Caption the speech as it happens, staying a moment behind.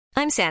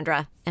I'm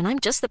Sandra, and I'm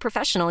just the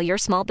professional your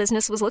small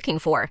business was looking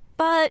for.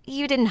 But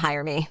you didn't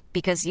hire me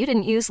because you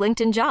didn't use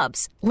LinkedIn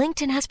Jobs.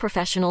 LinkedIn has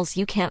professionals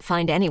you can't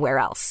find anywhere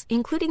else,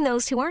 including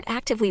those who aren't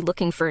actively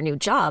looking for a new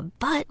job,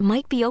 but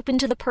might be open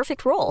to the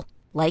perfect role,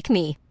 like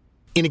me.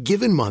 In a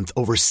given month,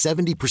 over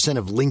 70%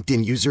 of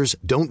LinkedIn users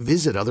don't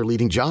visit other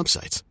leading job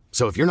sites.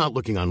 So if you're not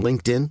looking on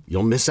LinkedIn,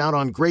 you'll miss out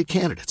on great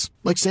candidates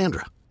like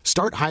Sandra.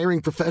 Start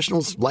hiring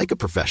professionals like a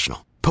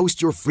professional.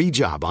 Post your free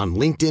job on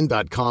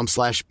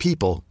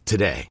linkedin.com/people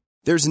today.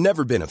 There's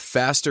never been a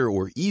faster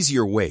or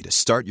easier way to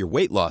start your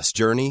weight loss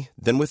journey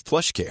than with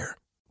PlushCare.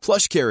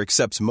 PlushCare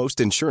accepts most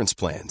insurance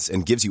plans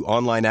and gives you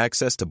online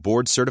access to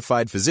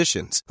board-certified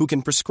physicians who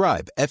can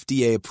prescribe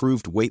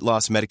FDA-approved weight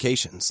loss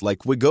medications like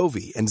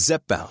Wegovy and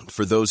Zepbound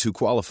for those who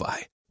qualify.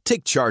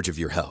 Take charge of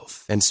your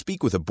health and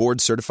speak with a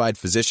board-certified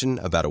physician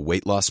about a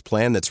weight loss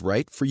plan that's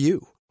right for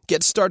you.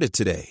 Get started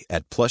today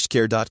at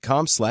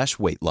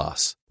plushcare.com/weight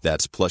loss.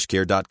 That's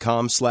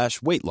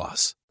plushcare.com/weight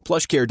loss.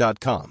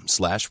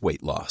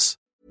 plushcare.com/weight loss.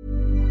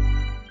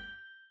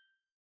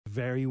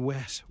 Very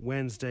wet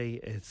Wednesday.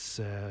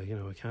 It's I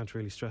can't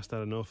really stress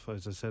that enough.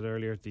 As I said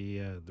earlier,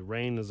 the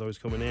rain is always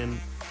coming in.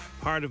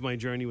 Part of my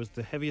journey was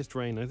the heaviest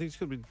rain. I think it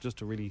could be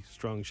just a really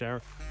strong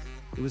shower.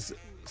 It was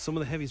some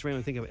of the heaviest rain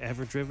I think I've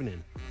ever driven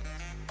in.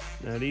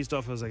 Now it eased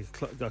off as I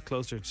got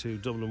closer to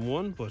Dublin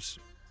 1, but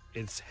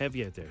it's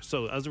heavy out there.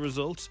 So as a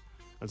result,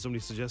 and somebody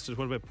suggested,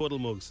 what about puddle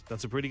mugs?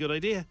 That's a pretty good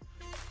idea.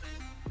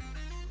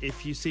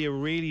 If you see a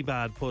really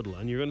bad puddle,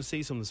 and you're going to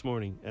see some this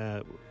morning,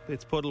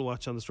 it's Puddle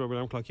Watch on the Strawberry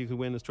Alarm Clock. You could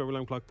win a Strawberry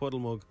Alarm Clock puddle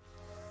mug,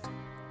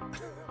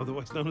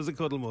 otherwise known as a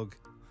cuddle mug.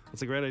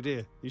 That's a great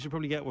idea. You should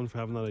probably get one for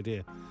having that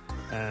idea.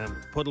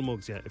 Puddle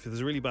mugs, yeah. If there's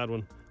a really bad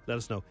one, let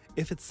us know,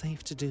 if it's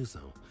safe to do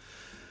so.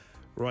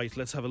 Right,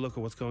 let's have a look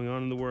at what's going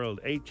on in the world.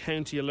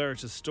 8-county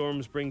alert as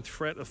storms bring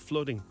threat of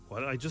flooding.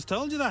 Well, I just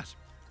told you that.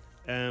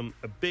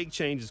 A big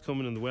change is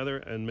coming in the weather,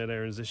 and Met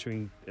Éireann is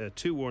issuing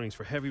 2 warnings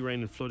for heavy rain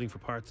and flooding for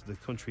parts of the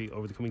country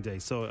over the coming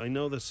days. So I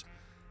know that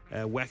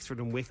Wexford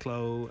and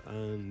Wicklow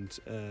and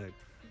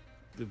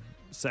the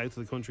south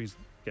of the country is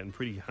getting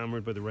pretty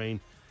hammered by the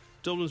rain.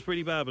 Dublin's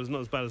pretty bad, but it's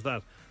not as bad as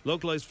that.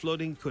 Localised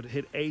flooding could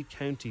hit 8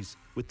 counties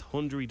with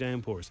thundery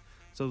downpours.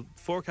 So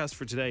forecast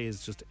for today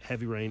is just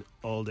heavy rain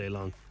all day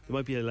long. There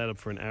might be a let up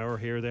for an hour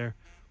here or there,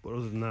 but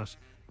other than that,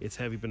 it's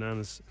heavy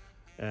bananas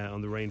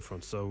on the rain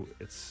front. So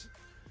it's,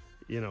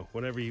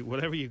 whatever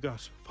you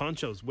got,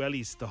 ponchos,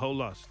 wellies, the whole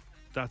lot.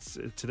 That's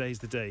today's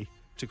the day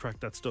to crack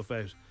that stuff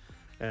out.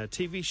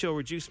 TV show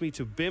reduced me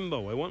to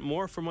bimbo. I want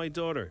more for my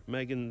daughter.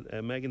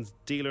 Meghan's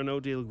Deal or No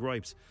Deal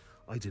gripes.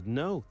 I didn't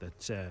know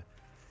that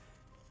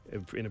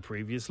in a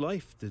previous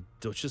life, the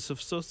Duchess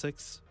of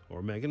Sussex,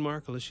 or Meghan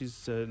Markle as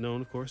she's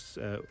known, of course,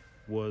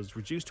 was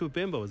reduced to a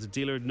bimbo as a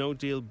Deal or No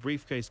Deal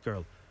briefcase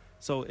girl.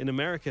 So in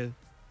America,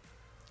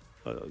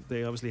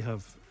 they obviously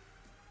have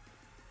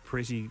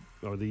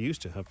they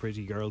used to have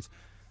pretty girls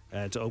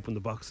to open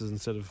the boxes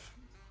instead of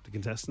the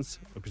contestants.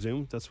 I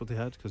presume that's what they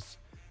had, because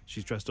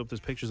she's dressed up. There's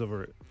pictures of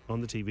her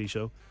on the TV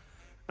show,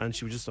 and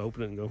she would just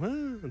open it and go,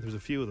 and there's a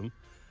few of them.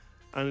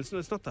 And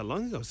it's not that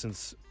long ago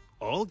since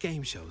all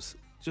game shows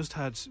just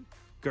had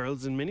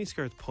girls in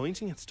miniskirts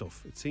pointing at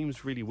stuff. It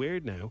seems really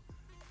weird now,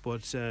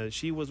 but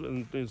she was,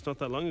 and it's not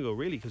that long ago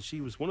really, because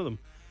she was one of them.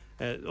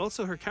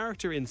 Also, her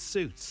character in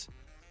Suits,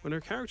 when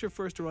her character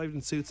first arrived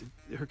in Suits,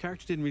 her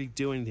character didn't really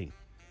do anything.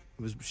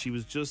 She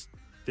was just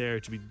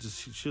there to be.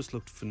 She just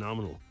looked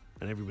phenomenal,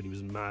 and everybody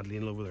was madly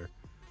in love with her.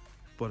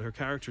 But her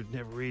character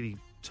never really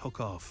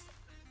took off.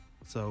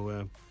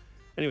 So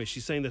anyway,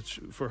 she's saying that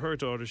for her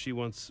daughter, she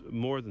wants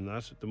more than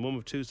that. The mum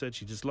of 2 said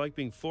she disliked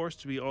being forced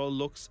to be all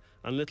looks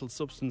and little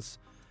substance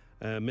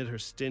amid her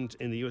stint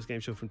in the US game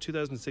show from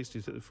 2006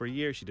 for a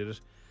year. She did it,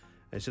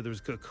 and she said there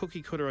was a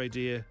cookie cutter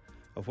idea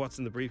of what's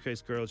in the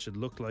briefcase girl should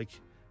look like,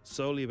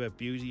 solely about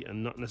beauty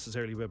and not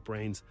necessarily about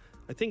brains.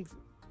 I think,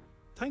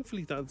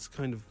 thankfully, that's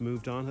kind of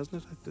moved on,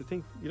 hasn't it? I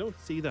think you don't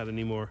see that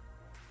anymore.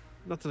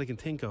 Not that I can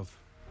think of.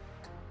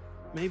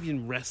 Maybe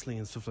in wrestling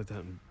and stuff like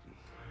that.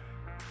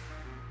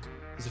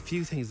 There's a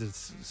few things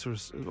that's sort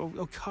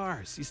of...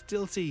 cars. You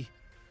still see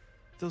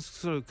those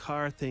sort of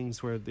car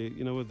things where they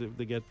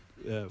get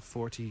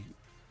 40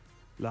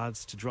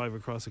 lads to drive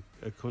across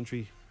a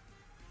country,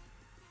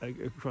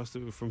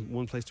 from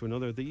one place to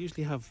another. They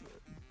usually have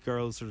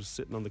girls sort of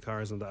sitting on the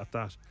cars and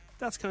that.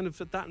 That's kind of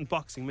that in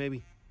boxing,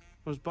 maybe.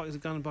 Is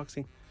it gone in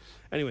boxing?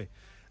 Anyway,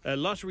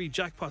 lottery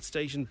jackpot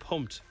station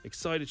pumped.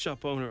 Excited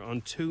shop owner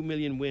on 2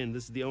 million win.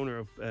 This is the owner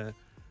of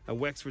a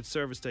Wexford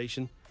service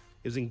station.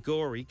 It was in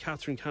Gorey.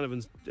 Catherine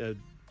Canavan's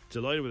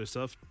delighted with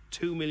herself.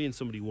 2 million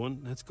somebody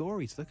won. That's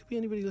Gorey, so that could be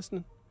anybody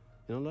listening.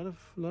 A lot of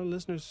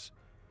listeners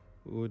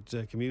would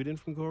commute in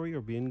from Gorey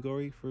or be in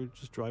Gorey for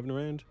just driving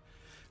around.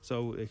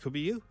 So it could be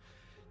you.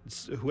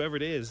 Whoever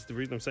it is, the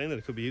reason I'm saying that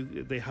it could be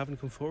you, they haven't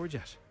come forward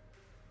yet.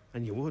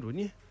 And you would,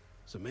 wouldn't you?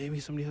 So maybe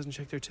somebody hasn't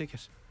checked their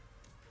ticket.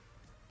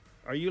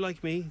 Are you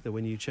like me, that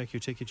when you check your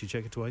ticket, you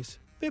check it twice?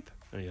 Bip.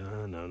 And you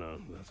go, no.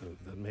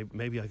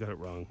 Maybe I got it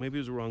wrong. Maybe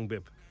it was a wrong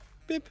bip.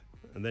 Bip.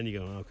 And then you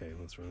go, okay,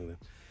 what's wrong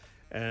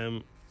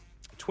then?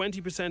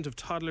 20% of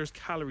toddlers'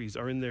 calories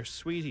are in their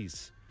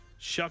sweeties.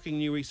 Shocking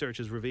new research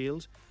has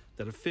revealed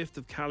that a fifth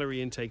of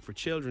calorie intake for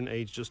children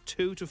aged just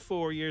 2 to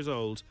 4 years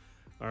old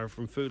are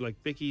from food like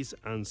Bickies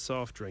and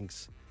soft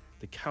drinks.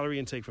 The calorie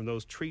intake from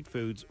those treat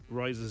foods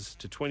rises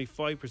to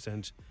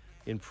 25%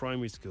 in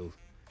primary school.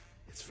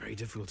 It's very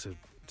difficult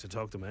to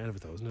talk them out of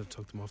it, though, isn't it?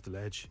 Talk them off the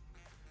ledge.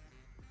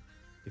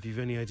 If you've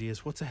any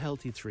ideas, what's a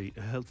healthy treat?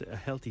 A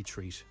healthy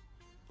treat.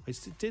 I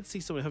did see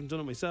somebody. I haven't done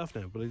it myself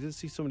now, but I did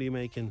see somebody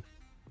making.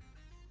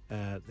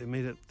 They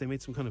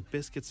made some kind of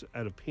biscuits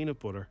out of peanut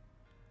butter,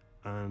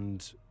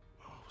 and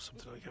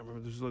something I can't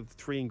remember. There's like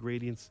 3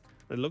 ingredients.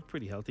 It looked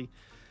pretty healthy,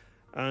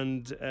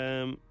 and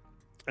an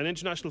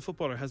international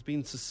footballer has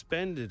been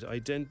suspended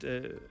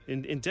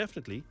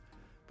indefinitely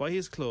by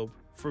his club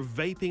for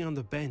vaping on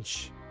the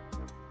bench,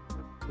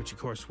 which of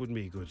course wouldn't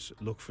be a good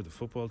look for the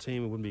football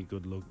team. It wouldn't be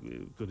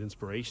a good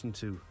inspiration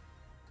to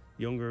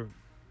younger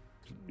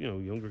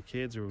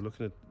kids who are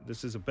looking at.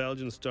 This is a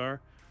Belgian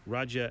star,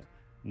 Raja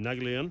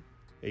Naglion.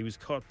 He was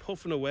caught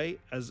puffing away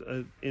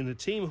in a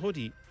team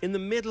hoodie in the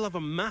middle of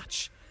a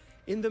match.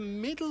 In the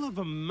middle of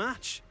a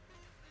match.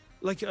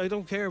 Like, I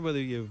don't care whether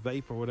you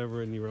vape or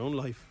whatever in your own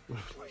life.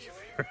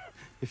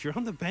 If you're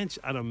on the bench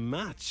at a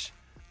match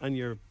and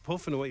you're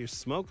puffing away, you're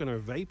smoking or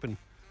vaping,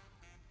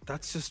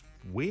 that's just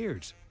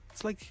weird.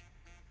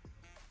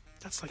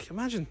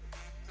 Imagine,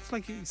 it's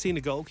like seeing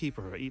a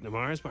goalkeeper eating a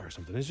Mars bar or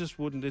something. It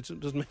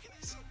doesn't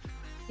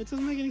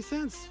make any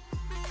sense.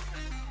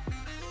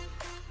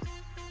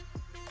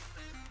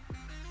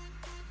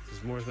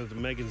 There's more than the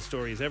Meghan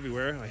stories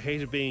everywhere. I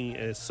hated being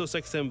a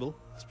Sussex symbol.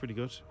 It's pretty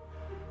good.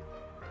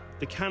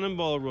 The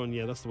Cannonball Run,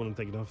 yeah, that's the one I'm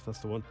thinking of. That's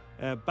the one.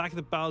 Back at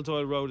the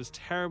Baldoyle Road is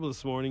terrible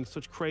this morning.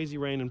 Such crazy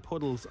rain and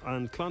puddles.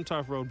 And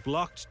Clontarf Road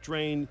blocked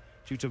drain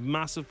due to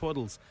massive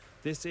puddles.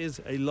 This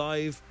is a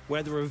live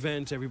weather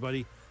event,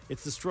 everybody.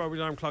 It's the Strawberry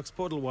Alarm Clock's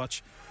Puddle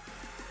Watch.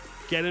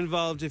 Get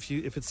involved if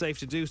it's safe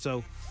to do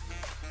so.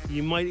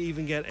 You might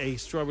even get a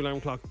Strawberry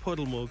Alarm Clock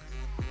puddle mug.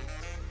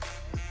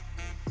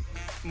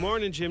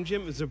 Morning, Jim.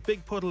 There's a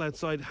big puddle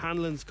outside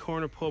Hanlon's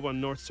Corner Pub on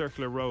North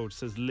Circular Road,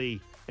 says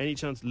Lee. Any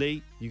chance,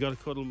 Lee, you got a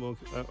cuddle mug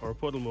or a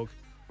puddle mug?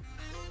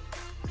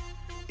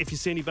 If you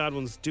see any bad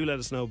ones, do let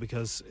us know,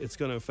 because it's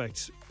going to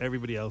affect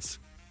everybody else.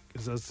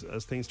 Because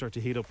as things start to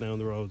heat up now on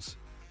the roads,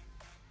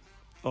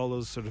 all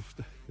those sort of,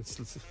 it's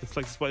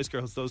like the Spice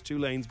Girls, those 2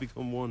 lanes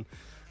become one,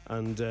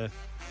 and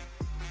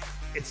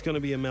it's going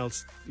to be a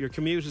melt. Your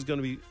commute is going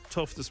to be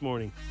tough this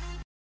morning.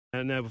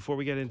 And now, before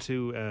we get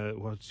into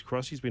what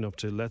Crossy's been up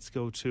to, let's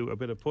go to a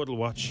bit of Puddle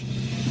Watch.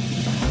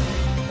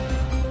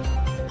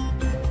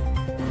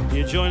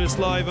 You join us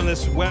live on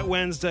this wet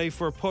Wednesday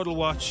for Puddle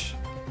Watch.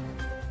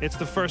 It's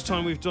the first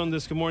time we've done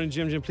this. Good morning,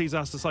 Jim. Please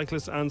ask the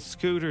cyclists and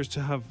scooters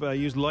to have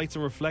used lights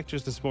and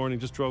reflectors this morning.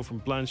 Just drove from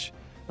Blanche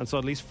and saw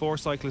at least 4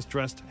 cyclists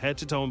dressed head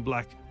to toe in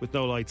black with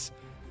no lights.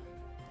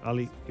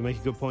 Ali, you make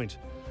a good point.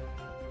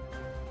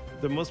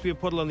 There must be a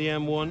puddle on the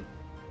M1.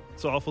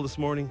 It's awful this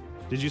morning.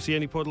 Did you see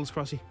any puddles,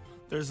 Crossy?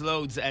 There's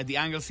loads. The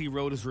Anglesey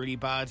Road is really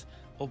bad.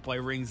 Up by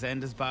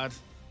Ringsend is bad.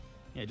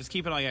 Yeah, just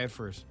keep an eye out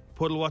for it.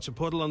 Puddle watch, a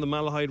puddle on the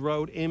Malahide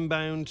Road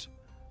inbound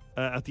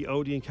at the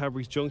Odeon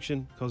Cadbury's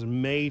Junction,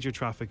 causing major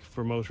traffic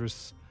for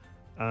motorists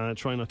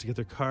trying not to get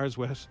their cars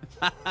wet. Is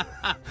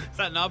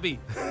that Nobby?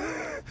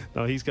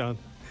 No, he's gone.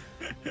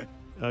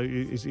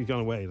 He's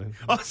gone away then.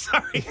 Oh,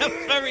 sorry.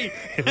 I'm sorry.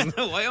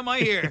 Why am I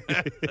here?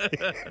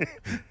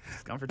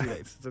 It's gone for 2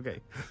 days. It's okay.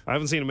 I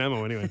haven't seen a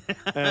memo anyway.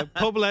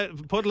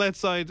 Puddle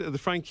outside the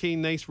Frank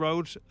Keane Nace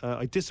Road.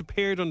 I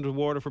disappeared under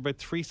water for about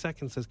 3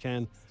 seconds, says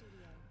Ken.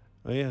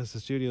 Oh yeah, it's the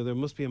studio. There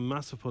must be a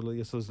massive puddle.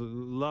 Yes, there's a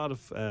lot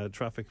of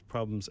traffic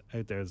problems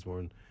out there this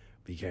morning.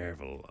 Be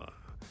careful.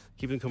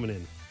 Keep them coming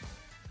in.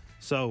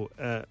 So,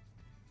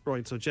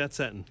 right, so jet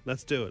setting.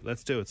 Let's do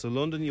it. So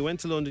London, you went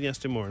to London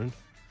yesterday morning.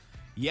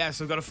 Yeah,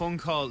 so I got a phone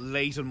call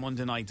late on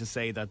Monday night to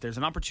say that there's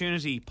an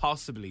opportunity,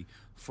 possibly,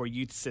 for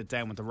you to sit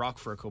down with The Rock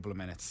for a couple of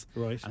minutes.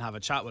 Right. And have a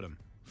chat with him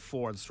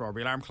for the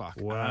Strawberry Alarm Clock.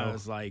 Wow. And I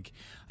was like,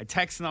 I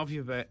texted up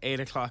you about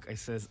 8 o'clock. I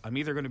says, I'm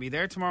either going to be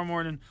there tomorrow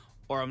morning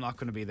or I'm not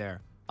going to be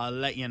there. I'll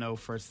let you know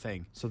first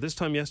thing. So this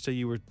time yesterday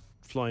you were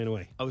flying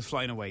away. I was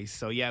flying away.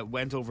 So yeah,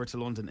 went over to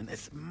London in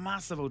this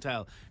massive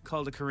hotel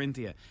called the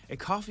Corinthia. A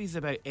coffee's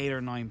about £8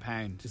 or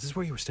 £9. Is this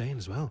where you were staying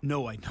as well?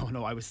 No,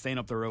 I was staying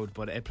up the road,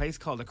 but a place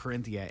called the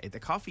Corinthia. The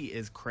coffee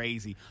is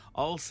crazy.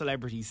 All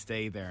celebrities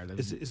stay there.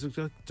 Is it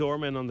got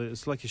doormen on the?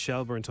 It's like a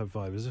Shelburne type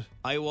vibe, is it?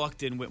 I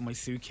walked in with my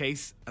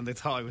suitcase and they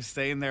thought I was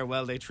staying there.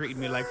 Well, they treated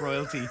me like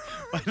royalty.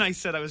 When I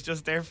said I was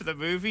just there for the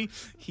movie,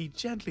 he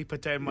gently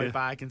put down my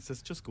bag and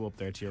says, just go up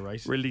there to your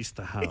right. Release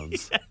the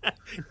hounds.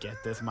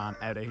 Get this man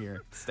out of here.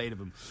 State of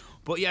him.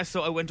 But yeah,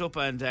 so I went up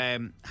and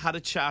had a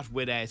chat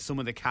with some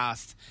of the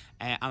cast,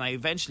 and I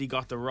eventually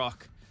got The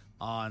Rock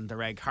on the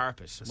red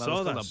carpet. Well, saw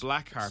it's that. called a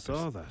black carpet.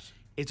 Saw that.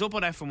 It's up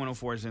on FM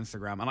 104's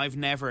Instagram, and I've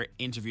never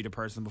interviewed a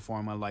person before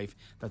in my life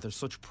that there's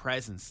such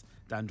presence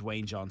than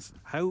Dwayne Johnson.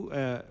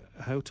 How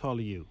tall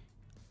are you?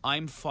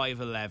 I'm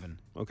 5'11".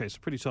 Okay, so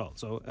pretty tall.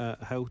 So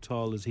how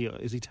tall is he?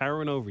 Is he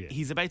towering over you?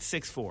 He's about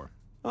 6'4".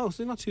 Oh,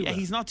 so not too Yeah, bad.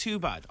 he's not too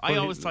bad. I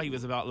always thought he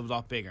was a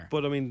lot bigger.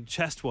 But I mean,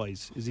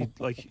 chest-wise, is he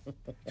like?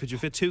 Could you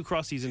fit 2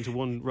 crossies into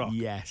one rock?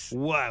 Yes.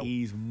 Wow.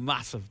 He's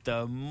massive.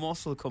 The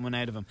muscle coming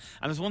out of him.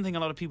 And there's one thing a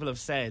lot of people have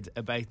said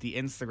about the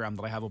Instagram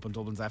that I have up on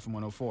Dublin's FM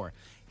 104.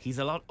 He's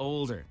a lot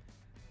older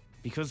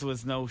because there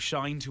was no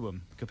shine to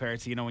him compared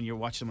to, when you're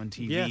watching him on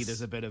TV. Yes.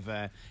 There's a bit of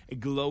a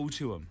glow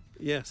to him.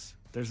 Yes.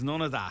 There's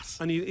none of that.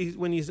 And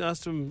when you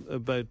asked him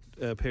about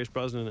Pierce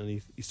Brosnan,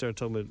 and he started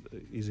talking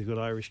about he's a good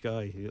Irish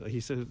guy, he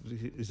said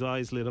his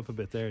eyes lit up a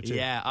bit there too.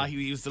 Yeah,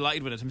 he was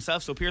delighted with it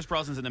himself. So Pierce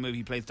Brosnan's in the movie.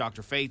 He plays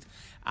Dr. Fate,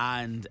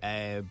 and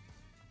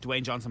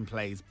Dwayne Johnson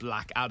plays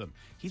Black Adam.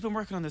 He's been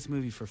working on this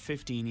movie for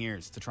 15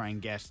 years to try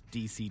and get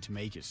DC to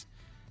make it.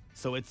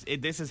 So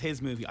this is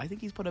his movie. I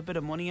think he's put a bit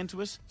of money into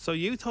it. So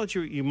you thought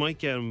you might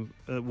get him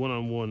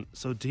one-on-one.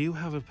 So do you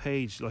have a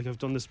page? Like I've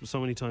done this so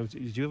many times. Do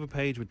you have a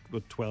page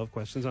with 12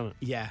 questions on it?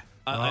 Yeah.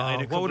 I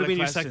had a what would have been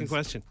your second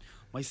question?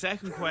 My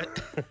second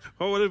question...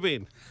 What would it have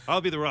been?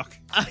 I'll be the Rock.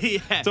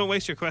 Yeah. Don't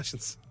waste your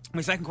questions.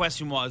 My second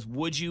question was,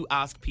 would you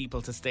ask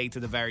people to stay to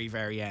the very,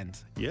 very end?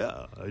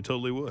 Yeah, I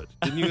totally would.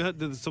 Didn't you have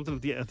something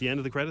at the end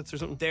of the credits or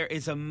something? There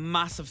is a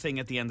massive thing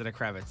at the end of the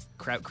credits.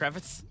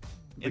 Credits?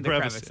 In the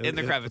crevice. credits. In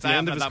the credits. The I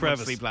end haven't of had his that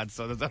much sleep, lads,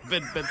 so there's a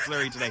bit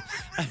slurry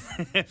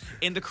today.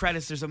 In the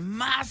credits, there's a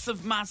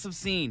massive, massive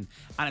scene,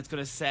 and it's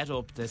going to set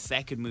up the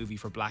second movie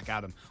for Black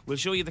Adam. We'll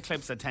show you the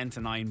clips at 10 to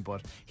 9,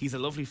 but he's a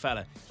lovely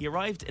fella. He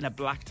arrived in a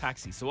black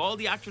taxi, so all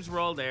the actors were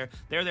all there.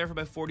 They're there for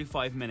about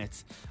 45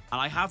 minutes, and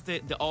I have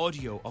the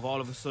audio of all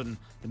of a sudden,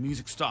 the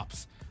music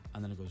stops,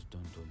 and then it goes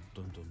dun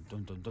dun dun dun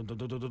dun dun dun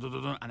dun dun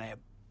dun dun, and a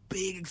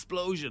big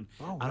explosion,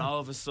 and all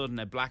of a sudden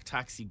a black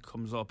taxi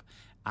comes up,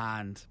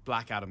 and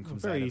Black Adam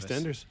comes out of it. Very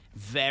EastEnders.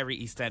 Very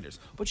EastEnders.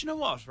 But you know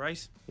what,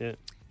 right? Yeah.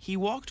 He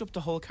walked up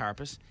the whole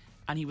carpet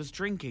and he was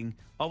drinking,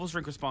 always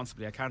drink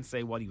responsibly, I can't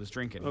say what he was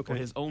drinking, Okay. but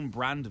his own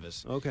brand of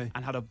it. Okay.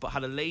 And had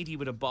a lady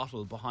with a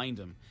bottle behind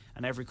him,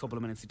 and every couple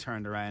of minutes he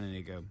turned around and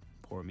he'd go,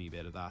 pour me a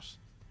bit of that.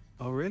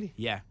 Oh, really?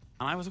 Yeah.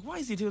 And I was like, why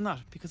is he doing that?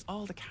 Because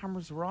all the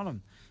cameras were on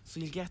him. So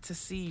you get to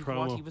see Promo.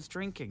 what he was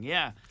drinking.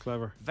 Yeah.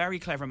 Clever. Very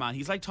clever man.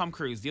 He's like Tom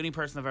Cruise, the only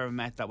person I've ever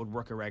met that would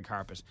work a red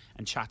carpet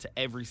and chat to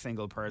every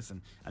single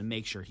person and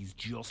make sure he's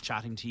just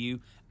chatting to you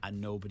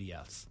and nobody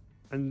else.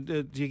 And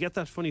do you get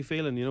that funny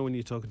feeling, when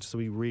you're talking to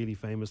somebody really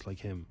famous like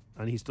him,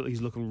 and he's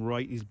looking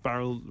he's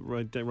barrel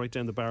right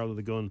down the barrel of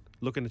the gun,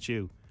 looking at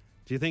you.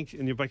 Do you think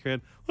in your back of your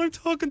head, I'm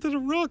talking to the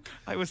Rock?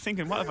 I was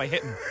thinking, what if I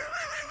hit him?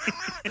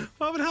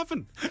 What would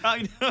happen?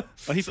 I know.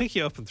 Oh, he'd pick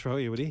you up and throw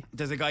you, would he?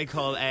 There's a guy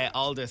called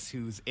Aldous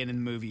who's in the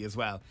movie as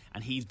well,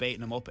 and he's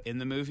baiting him up in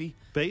the movie.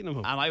 Baiting him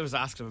up? And I was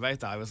asking him about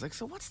that. I was like,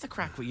 so what's the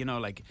crack with,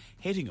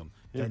 hitting him?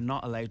 Yeah. They're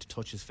not allowed to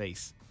touch his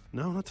face.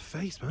 No, not the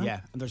face, man.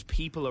 Yeah, and there's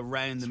people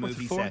around the It's worth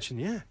movie a fortune,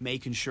 set yeah.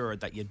 making sure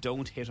that you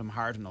don't hit him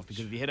hard enough,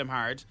 because if you hit him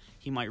hard,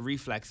 he might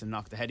reflex and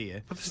knock the head of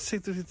you. But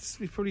there's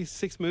probably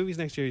 6 movies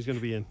next year he's going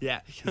to be in.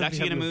 Yeah, He he's can't be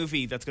actually in a having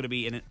movie that's going to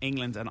be in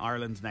England and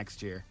Ireland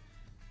next year.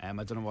 I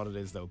don't know what it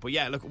is though. But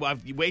yeah, look,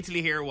 wait till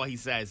you hear what he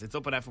says. It's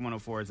up on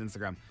FM104's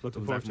Instagram.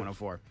 Looking It's forward to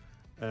it.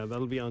 FM104.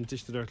 That'll be on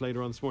Dish the Dirt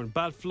later on this morning.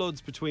 Bad floods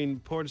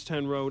between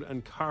Porterstown Road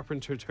and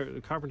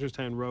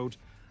Carpenterstown Road,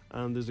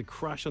 and there's a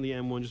crash on the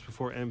M1 just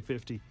before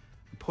M50.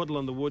 A puddle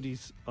on the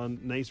Woodies on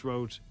Nace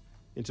Road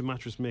into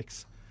Mattress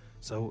Mix.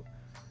 So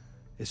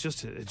it's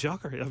just a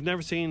jocker. I've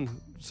never seen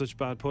such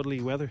bad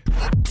puddly weather.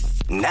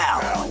 Now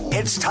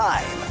it's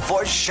time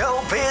for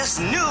Showbiz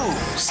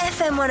News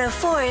FM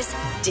 104's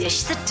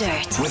Dish the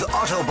Dirt. with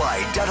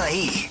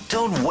Autobuy.ie.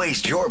 Don't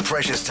waste your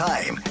precious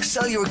time.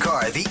 Sell your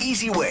car the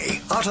easy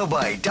way.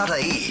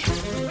 Autobuy.ie.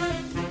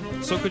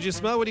 So could you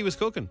smell what he was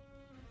cooking?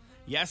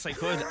 Yes, I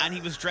could. And he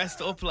was dressed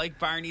up like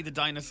Barney the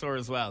dinosaur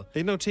as well.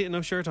 He had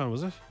no shirt on,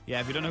 was it? Yeah,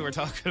 if you don't know who we're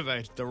talking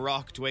about, The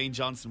Rock, Dwayne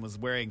Johnson, was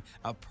wearing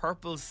a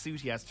purple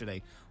suit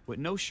yesterday with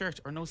no shirt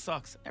or no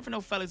socks. Ever know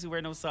fellas who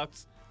wear no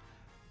socks?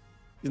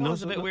 It's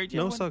always a bit weird.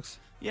 No socks.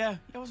 Yeah, you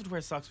always would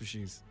wear socks with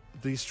shoes.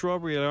 The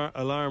Strawberry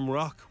Alarm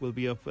Rock will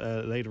be up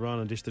later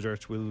on Dish the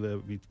Dirt. We'll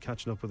be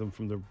catching up with him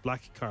from the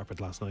black carpet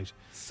last night.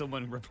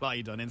 Someone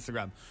replied on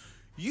Instagram,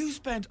 you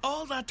spent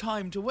all that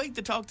time to wait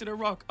to talk to The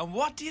Rock, and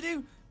what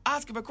do?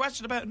 Ask him a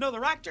question about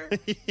another actor?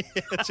 Yeah,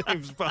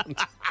 James Bond.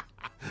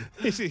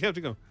 You have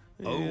to go.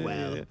 Oh,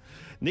 well.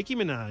 Nicki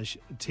Minaj,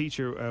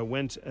 teacher,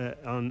 went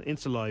on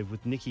Insta Live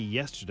with Nicki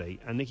yesterday,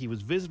 and Nicki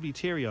was visibly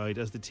teary-eyed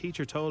as the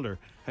teacher told her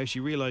how she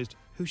realised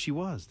who she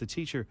was. The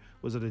teacher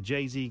was at a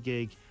Jay-Z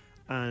gig,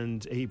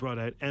 and he brought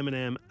out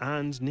Eminem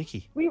and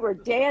Nicki. We were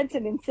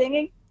dancing and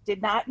singing,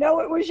 did not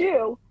know it was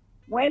you,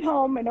 went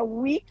home, and a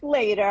week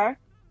later,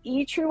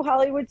 E-True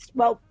Hollywood,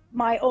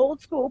 my old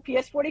school,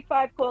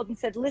 PS45, called and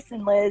said,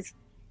 listen, Liz,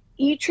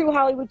 E-True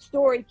Hollywood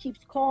Story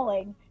keeps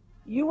calling.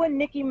 You are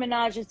Nicki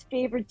Minaj's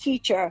favorite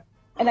teacher.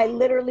 And I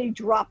literally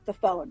dropped the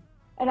phone.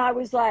 And I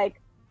was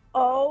like,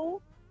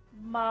 oh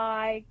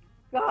my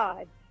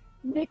God,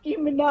 Nicki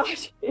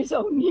Minaj is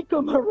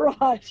Onika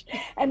Mirage.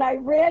 And I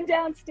ran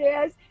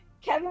downstairs.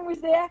 Kevin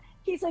was there.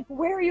 He's like,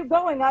 where are you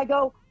going? I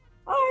go,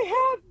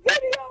 I have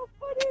video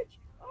footage.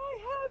 I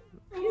have,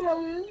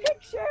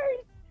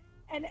 pictures.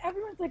 And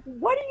everyone's like,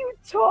 what are you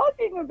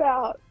talking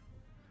about?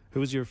 Who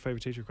was your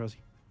favourite teacher, Crossy?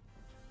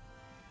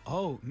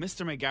 Oh,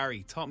 Mr.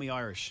 McGarry taught me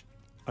Irish.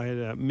 I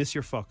had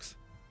Monsieur Fox.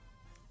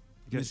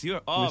 Monsieur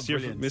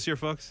brilliant. Monsieur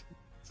Fox.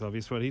 It's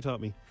obvious what he taught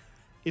me.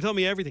 He taught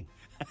me everything.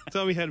 He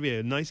taught me how to be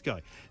a nice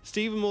guy.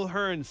 Stephen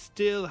Mulhern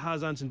still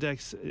has Anton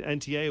Deck's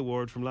NTA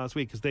award from last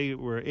week because they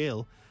were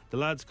ill. The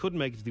lads couldn't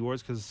make it to the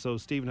awards so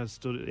Stephen had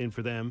stood in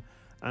for them.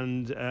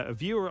 And a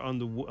viewer on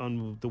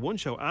the One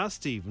Show asked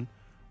Stephen,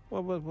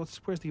 well,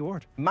 where's the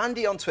award?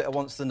 Mandy on Twitter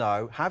wants to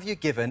know, have you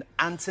given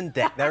Anton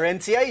Deck their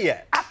NTA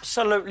yet?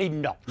 Absolutely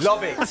not.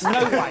 Love it.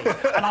 No way.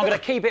 And I'm going to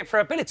keep it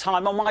for a bit of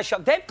time on my show.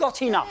 They've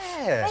got enough,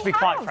 to be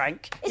quite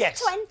frank. Is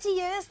it 20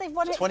 years they've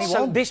won it? 21.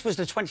 So this was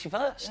the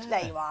 21st.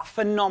 There you are.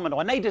 Phenomenal.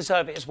 And they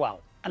deserve it as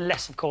well.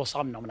 Unless, of course,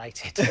 I'm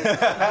nominated.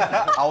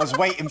 I was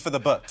waiting for the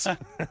but.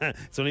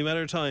 It's only a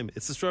matter of time.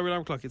 It's the Strawberry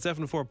Alarm Clock. It's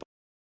F4.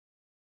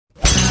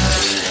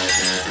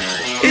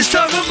 It's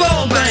time for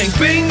Ball Bank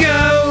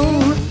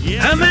Bingo.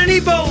 Yeah. How many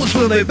bowls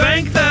will they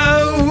bank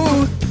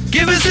though?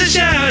 Give us a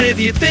shout if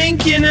you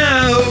think you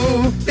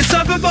know. It's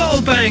time for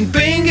Ball Bank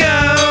Bingo.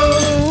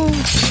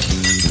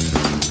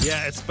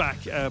 Yeah, it's back.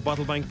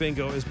 Bottle Bank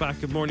Bingo is back.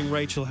 Good morning,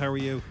 Rachel. How are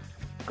you?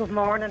 Good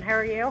morning. How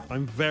are you?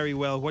 I'm very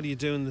well. What are you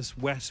doing this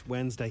wet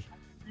Wednesday?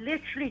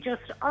 Literally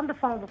just on the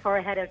phone before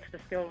I head out to the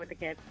school with the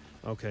kids.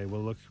 Okay,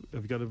 well, look,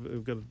 have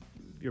you got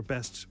your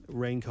best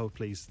raincoat,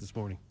 please, this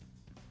morning?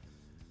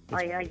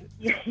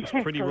 It's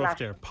pretty rough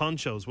there.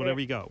 Ponchos, whatever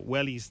you got.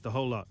 Wellies, the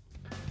whole lot.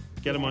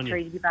 Get them on you.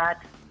 Really bad.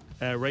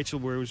 Rachel,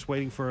 we're just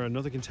waiting for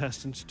another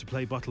contestant to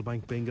play Bottle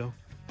Bank Bingo.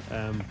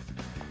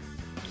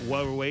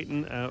 While we're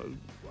waiting,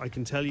 I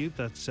can tell you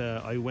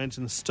that I went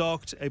and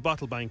stalked a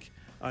bottle bank.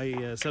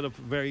 I set up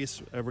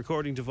various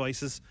recording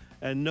devices,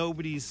 and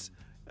nobody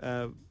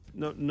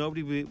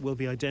will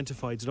be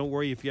identified. So don't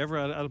worry, if you're ever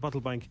at a bottle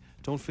bank,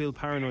 don't feel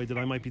paranoid that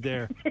I might be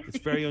there. It's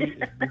very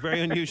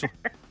unusual.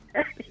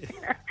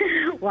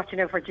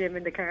 Watching out for Jim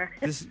in the car.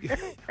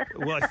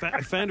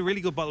 I found a really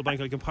good bottle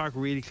bank. I can park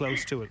really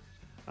close to it,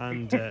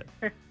 and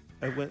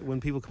when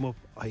people come up,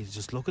 I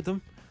just look at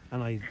them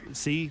and I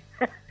see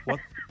what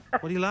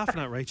are you laughing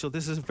at, Rachel?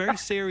 This is a very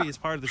serious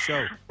part of the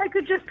show. I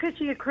could just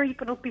picture you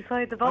creeping up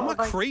beside the bottle bank.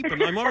 I'm not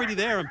creeping. I'm already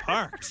there.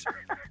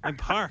 I'm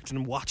parked and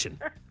I'm watching.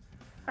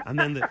 And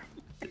then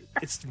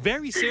it's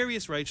very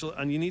serious, Rachel,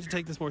 and you need to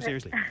take this more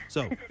seriously.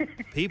 So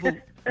people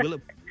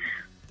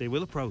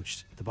will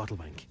approach the bottle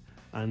bank.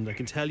 And I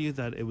can tell you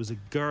that it was a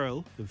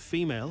girl, a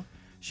female.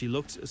 She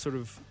looked sort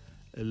of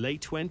late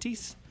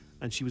 20s,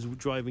 and she was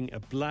driving a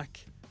black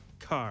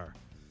car.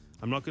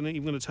 I'm not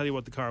even going to tell you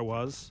what the car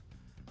was,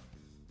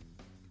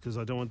 because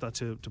I don't want that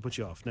to put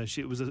you off. Now,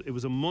 it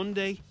was a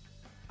Monday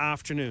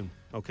afternoon,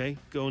 okay,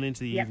 going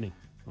into the evening,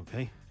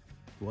 okay.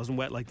 It wasn't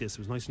wet like this. It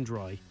was nice and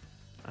dry,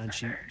 and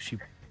she.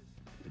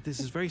 This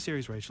is very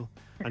serious, Rachel.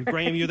 And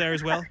Graham, you there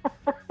as well?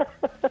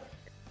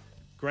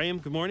 Graham,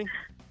 good morning.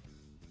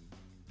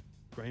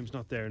 Graham's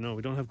not there. No,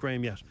 we don't have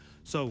Graham yet.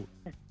 So,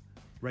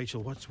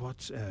 Rachel, what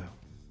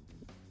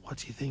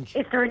do you think?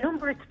 Is there a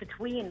number it's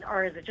between,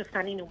 or is it just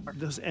any number?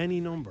 There's any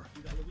number.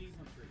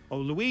 Oh,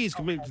 Louise,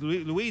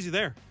 Louise, you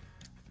there?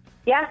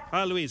 Yeah.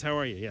 Hi, Louise. How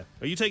are you? Yeah.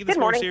 Are you taking this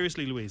more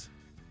seriously, Louise?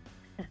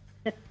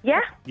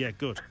 Yeah. Yeah,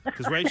 good.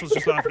 Because Rachel's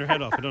just laughing her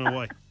head off. I don't know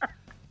why.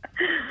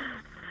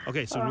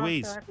 Okay, so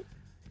Louise, God.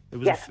 it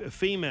was a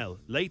female,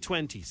 late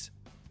 20s.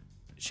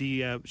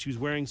 She was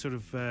wearing sort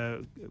of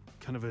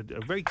kind of a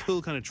very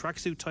cool kind of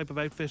tracksuit type of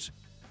outfit,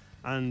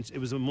 and it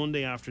was a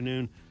Monday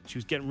afternoon. She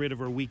was getting rid of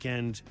her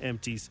weekend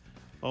empties.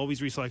 Always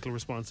recycle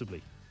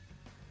responsibly.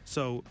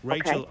 So,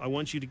 Rachel, I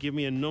want you to give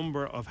me a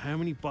number of how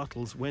many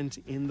bottles went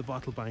in the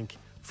bottle bank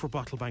for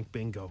Bottle Bank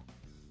Bingo.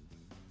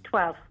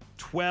 12.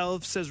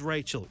 12, says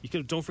Rachel.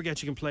 Don't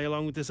forget, you can play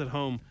along with this at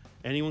home.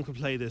 Anyone can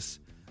play this,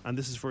 and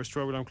this is for a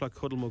Strawberry Alarm Clock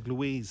Cuddle Mug.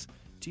 Louise,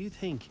 do you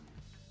think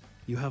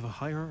you have a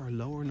higher or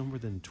lower number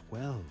than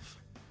 12?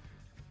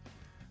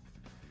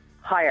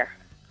 Higher.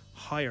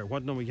 Higher.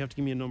 What number? You have to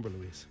give me a number,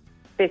 Louise.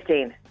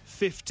 15.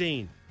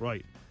 15.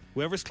 Right.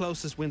 Whoever's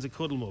closest wins a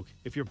cuddle mug.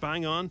 If you're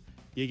bang on,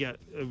 you get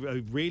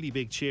a really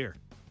big cheer.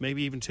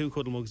 Maybe even 2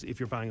 cuddle mugs if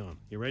you're bang on.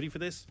 You ready for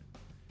this?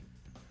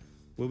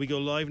 Will we go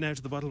live now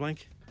to the bottle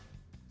bank?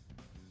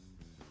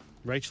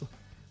 Rachel?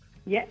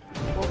 Yeah.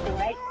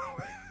 Okay.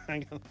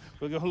 Hang on.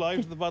 We'll go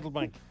live to the bottle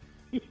bank.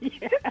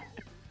 Yeah.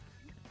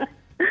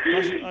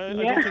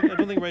 I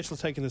don't think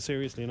Rachel's taking this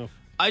seriously enough.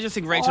 I just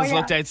think Rachel's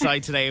looked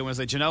outside today and was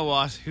like, you know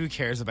what? Who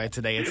cares about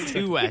today? It's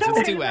too wet.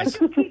 It's too wet.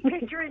 Keep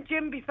picturing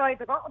Jim beside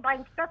the bottle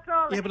bank. That's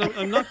all. Yeah, but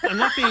I'm not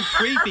being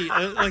creepy.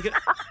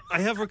 I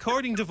have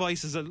recording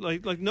devices.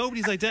 Like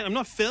nobody's I'm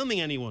not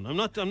filming anyone.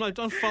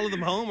 Don't follow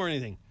them home or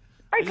anything.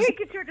 I think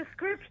it's your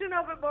description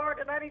of it more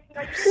than anything.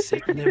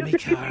 Sitting in my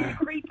car.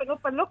 Creeping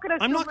up and looking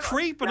at I'm not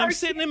creeping. I'm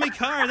sitting in my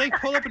car. They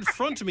pull up in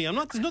front of me.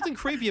 There's nothing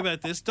creepy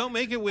about this. Don't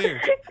make it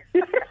weird.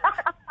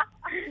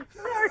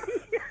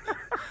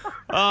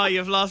 Oh,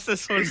 you've lost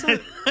this one.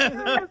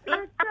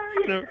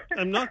 No,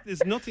 I'm not.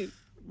 There's nothing.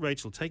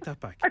 Rachel, take that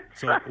back.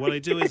 So what I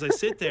do is I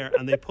sit there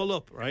and they pull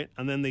up, right?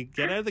 And then they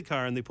get out of the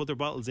car and they put their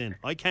bottles in.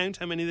 I count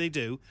how many they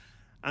do.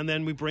 And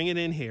then we bring it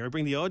in here. I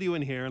bring the audio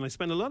in here. And I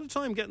spend a lot of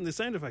time getting the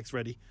sound effects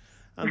ready.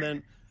 And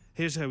then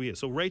here's how we is.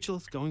 So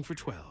Rachel's going for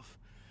 12.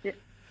 Yeah.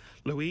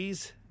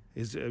 Louise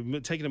is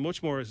taking it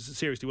much more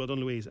seriously. Well done,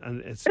 Louise.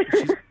 And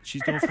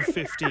she's going for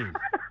 15.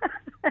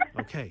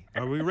 Okay.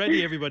 Are we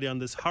ready, everybody, on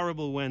this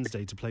horrible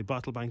Wednesday to play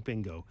Bottle Bank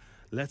Bingo?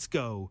 Let's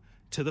go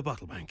to the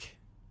Bottle Bank.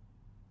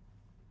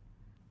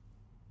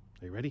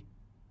 Are you ready?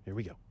 Here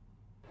we go.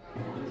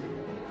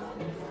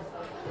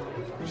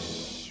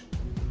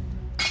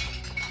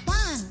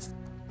 1,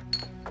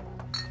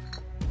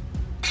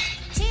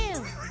 2,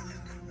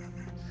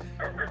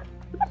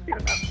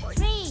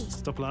 3.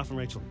 Stop laughing,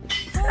 Rachel.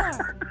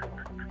 4.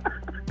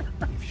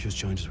 If you just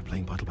joined us, we're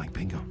playing Bottle Bank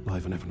Bingo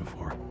live on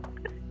FM4.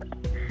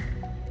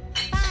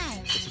 5.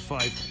 It's a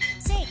 5.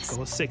 6.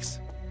 Go 6.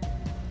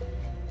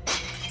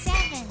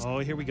 7. Oh,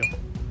 here we go.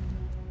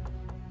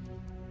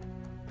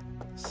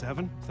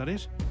 7. Is that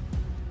it?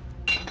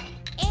 8.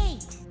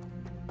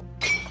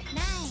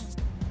 9.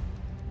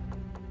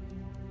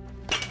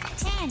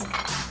 10.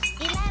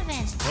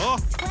 11. Oh.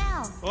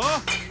 12.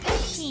 Oh.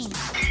 13.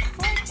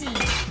 14.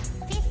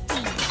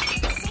 15.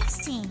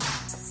 16.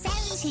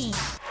 17.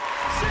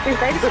 We've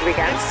played a good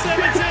weekend. It's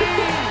 17!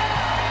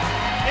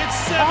 It's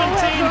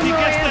 17! If you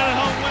guessed that at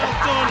home, well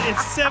done.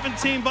 It's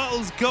 17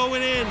 bottles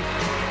going in.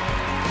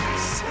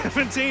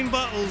 17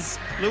 bottles.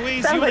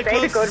 Louise, Sounds you were like the they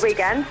had a closest. good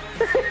weekend.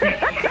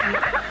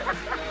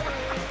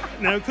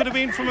 Now, it could have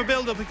been from a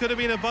build-up. It could have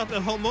been a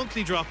whole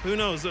monthly drop. Who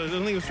knows? I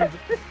don't think it was from...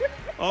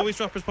 Always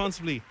drop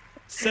responsibly.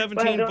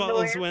 17 Well done,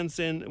 bottles Louise.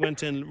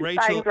 went in.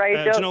 Rachel, Thanks,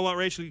 Rachel. do you know what,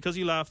 Rachel? Because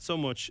you laughed so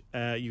much,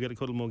 you get a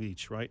cuddle mug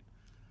each, right?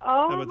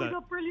 Oh, How about my that?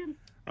 God, brilliant.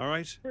 All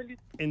right? Brilliant.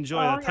 Enjoy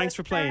Oh, that. Thanks yes,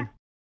 for playing.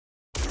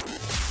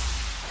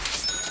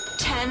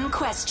 10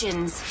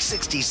 questions.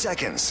 60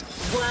 seconds.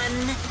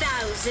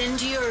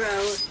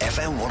 €1,000.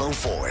 FM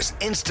 104's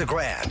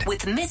Instagram.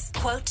 With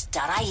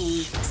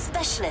misquote.ie.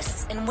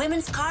 Specialists in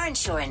women's car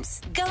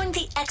insurance. Going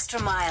the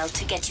extra mile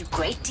to get you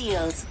great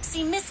deals.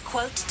 See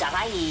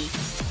misquote.ie.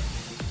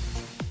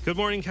 Good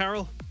morning,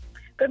 Carol.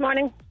 Good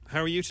morning.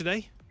 How are you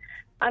today?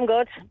 I'm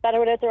good. Better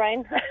without the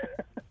rain.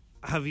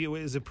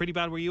 Is it pretty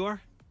bad where you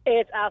are?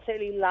 It's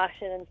absolutely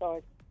lashing in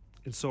Swords.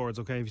 In Swords,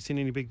 okay. Have you seen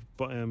any big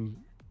No,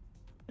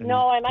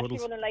 I'm actually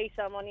puddles? running late,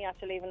 so I'm only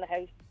after leaving the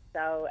house.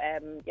 So,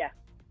 yeah.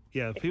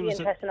 Yeah, It's people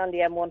being testing on the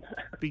M1.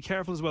 be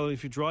careful as well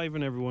if you're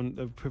driving,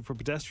 everyone, for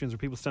pedestrians or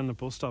people standing at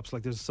bus stops.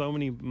 Like, there's so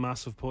many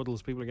massive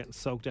puddles, people are getting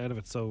soaked out of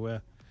it, so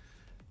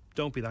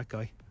don't be that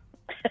guy.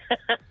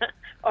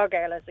 Or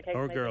girl, as the case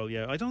Or may girl, be.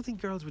 yeah. I don't think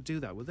girls would do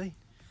that, would they?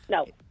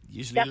 No.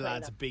 Usually Definitely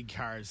lads not. of big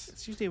cars.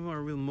 It's usually more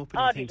a real muppety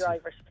Audi thing.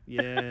 drivers.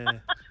 Yeah.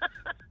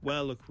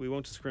 Well, look, we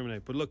won't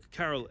discriminate. But look,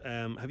 Carol,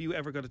 have you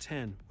ever got a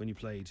 10 when you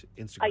played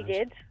Instagram? I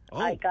did. Oh.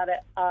 I got it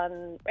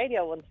on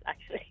radio once,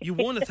 actually. You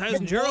won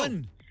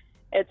 €1,000.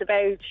 It's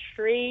about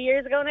 3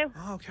 years ago now.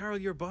 Oh, Carol,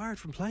 you're barred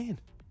from playing.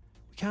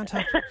 We can't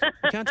have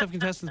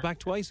contestants back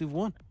twice who've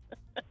won.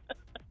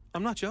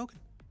 I'm not joking.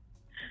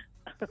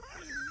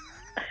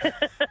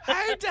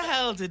 How the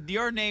hell did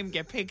your name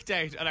get picked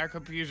out on our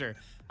computer?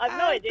 I've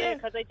no idea,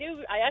 because I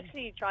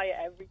actually try it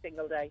every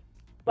single day.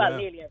 Well,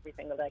 nearly every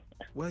single day.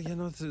 Well, you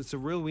know, it's a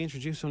rule we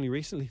introduced only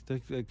recently.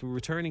 The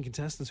returning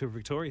contestants who are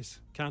victorious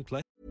can't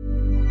play.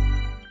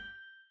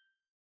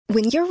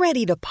 When you're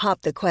ready to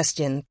pop the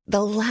question,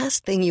 the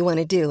last thing you want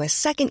to do is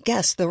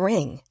second-guess the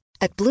ring.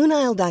 At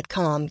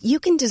BlueNile.com, you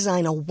can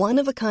design a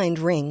one-of-a-kind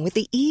ring with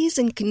the ease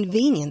and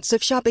convenience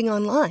of shopping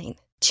online.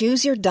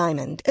 Choose your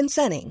diamond and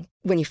setting.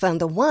 When you find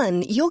the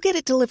one, you'll get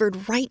it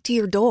delivered right to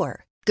your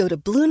door. Go to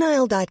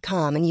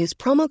BlueNile.com and use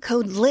promo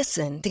code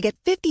LISTEN to get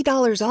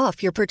 $50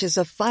 off your purchase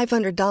of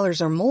 $500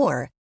 or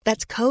more.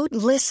 That's code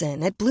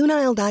LISTEN at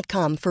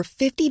BlueNile.com for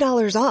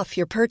 $50 off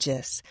your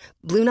purchase.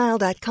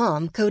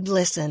 BlueNile.com, code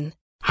LISTEN.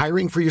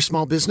 Hiring for your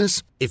small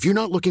business? If you're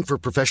not looking for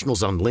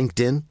professionals on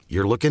LinkedIn,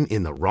 you're looking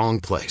in the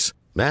wrong place.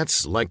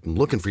 That's like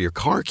looking for your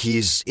car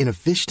keys in a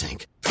fish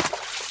tank.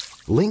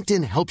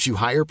 LinkedIn helps you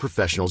hire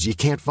professionals you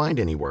can't find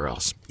anywhere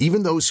else,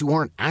 even those who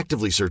aren't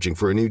actively searching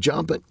for a new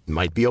job but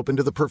might be open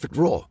to the perfect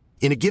role.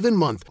 In a given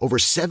month, over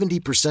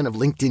 70% of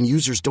LinkedIn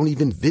users don't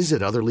even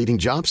visit other leading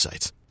job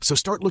sites. So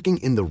start looking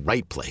in the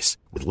right place.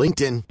 With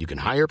LinkedIn, you can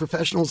hire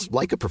professionals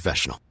like a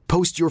professional.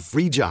 Post your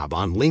free job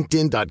on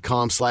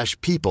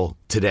linkedin.com/people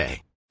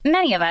today.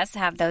 Many of us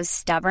have those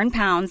stubborn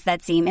pounds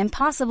that seem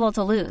impossible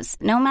to lose,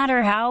 no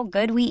matter how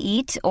good we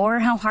eat or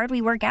how hard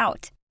we work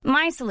out.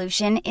 My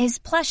solution is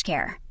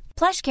PlushCare.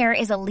 PlushCare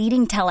is a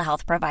leading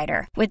telehealth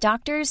provider with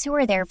doctors who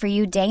are there for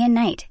you day and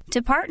night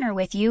to partner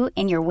with you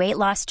in your weight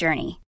loss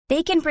journey.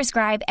 They can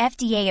prescribe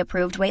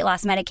FDA-approved weight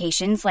loss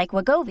medications like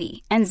Wegovy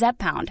and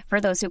Zepbound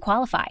for those who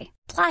qualify.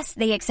 Plus,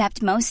 they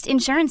accept most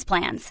insurance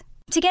plans.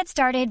 To get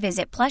started,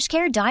 visit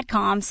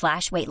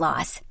plushcare.com/weight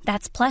loss.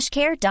 That's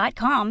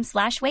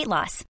plushcare.com/weight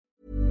loss.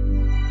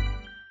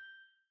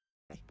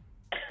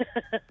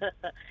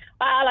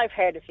 Well, I've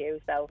heard a few,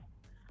 so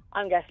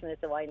I'm guessing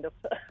it's a wind-up.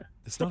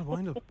 It's not a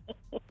wind-up.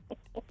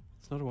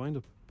 It's not a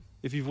wind-up.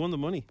 if you've won the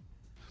money.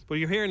 But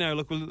you're here now.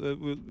 Look,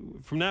 we'll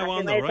from now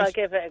on, though, May as well right?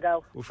 give it a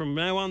go. Well, from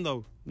now on,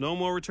 though, no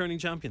more returning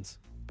champions.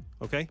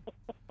 Okay?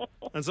 And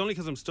it's only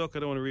because I'm stuck. I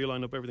don't want to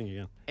realign up everything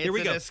again. Here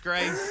we go. It's a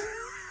disgrace.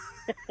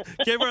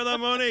 Give her that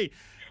money.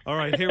 All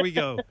right, here we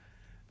go.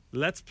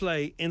 Let's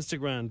play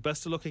Instagram.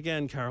 Best of luck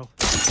again, Carol.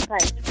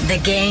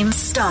 The game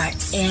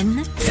starts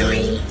in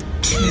 3,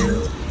 2,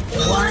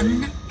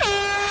 1.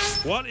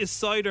 What is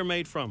cider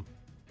made from?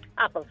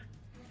 Apples.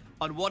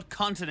 On what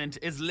continent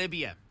is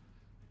Libya?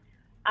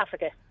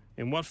 Africa.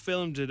 In what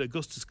film did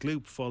Augustus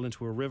Gloop fall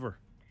into a river?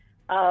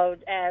 Oh,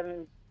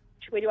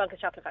 Willy Wonka's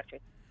Chocolate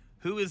Factory.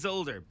 Who is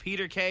older,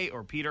 Peter Kay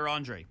or Peter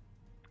Andre?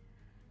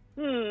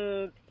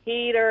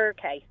 Peter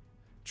Kay.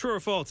 True or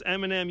false?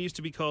 Eminem used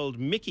to be called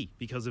Mickey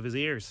because of his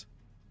ears.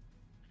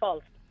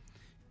 False.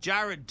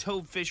 Jared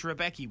Toadfish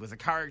Rebecca was a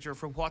character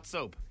from what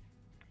soap?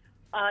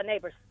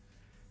 Neighbours.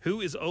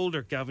 Who is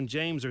older, Gavin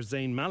James or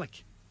Zayn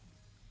Malik?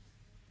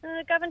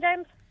 Gavin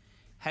James.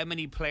 How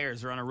many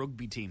players are on a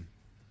rugby team?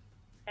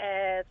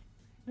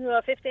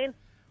 15.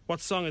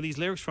 What song are these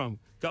lyrics from?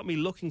 Got me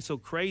looking so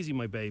crazy,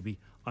 my baby.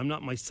 I'm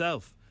not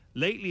myself.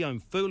 Lately I'm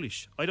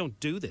foolish. I don't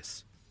do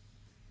this.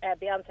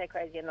 Beyonce,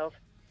 Crazy in Love.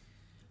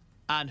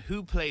 And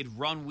who played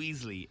Ron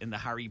Weasley in the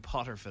Harry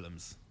Potter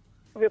films?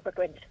 Rupert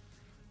Grint.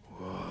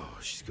 Whoa,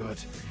 she's good.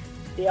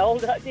 The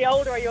older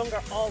or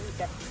younger, always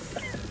gets.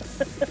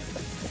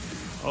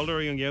 Older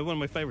or young, yeah, one of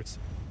my favourites.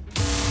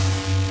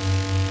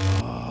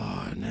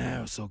 Oh,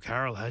 now, so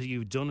Carol, have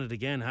you done it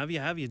again? Have you?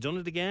 Have you done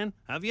it again?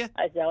 Have you?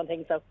 I don't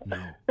think so. No,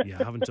 you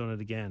haven't done it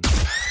again.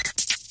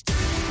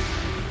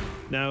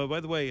 Now, by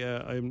the way,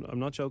 I'm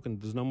not joking.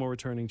 There's no more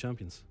returning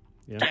champions.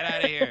 Yeah? Get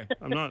out of here.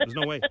 I'm not. There's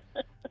no way.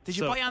 Did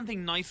you buy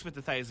anything nice with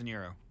the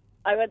 €1,000?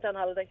 I went on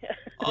holiday.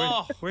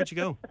 Where'd you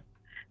go?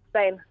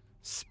 Spain.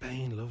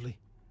 Spain, lovely.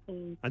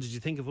 And did you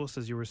think of us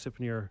as you were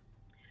sipping your...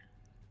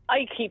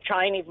 I keep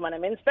trying even when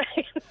I'm in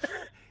Spain.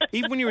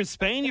 Even when you're in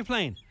Spain, you're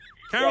playing?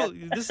 Carol,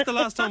 this is the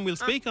last time we'll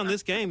speak on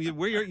this game. You're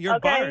Okay,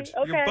 barred.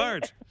 okay. You're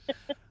barred.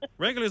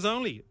 Regulars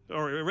only,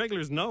 or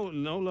regulars no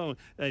loan.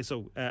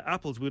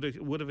 Apples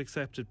would have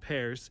accepted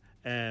pears.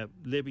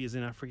 Libya's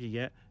in Africa,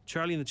 yeah.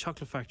 Charlie and the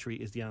Chocolate Factory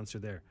is the answer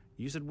there.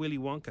 You said Willy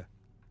Wonka.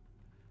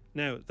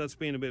 Now that's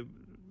been a bit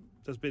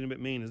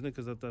mean, isn't it?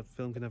 Because that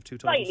film can have two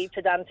titles. Slightly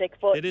pedantic,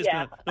 but it is.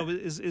 yeah. No, but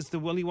is the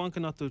Willy Wonka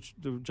not the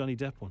Johnny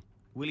Depp one?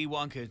 Willy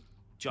Wonka,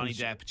 Johnny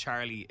Depp.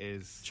 Charlie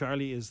is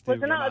the...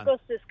 Was it not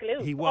Augustus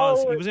Gloop? He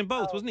was. He was in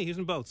both, wasn't he? He was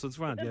in both, so it's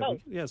right. Was in Yeah,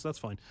 both? yes, that's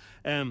fine.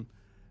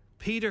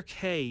 Peter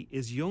Kay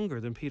is younger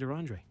than Peter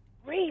Andre.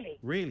 Really?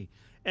 Really.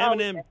 Oh,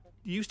 Eminem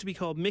used to be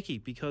called Mickey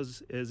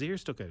because his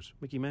ears stuck out.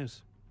 Mickey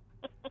Mouse.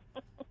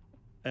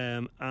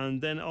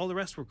 And then all the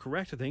rest were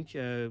correct, I think.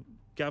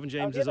 Gavin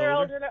James is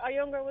older. Our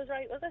younger was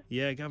right, was it?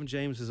 Yeah, Gavin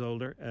James is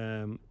older.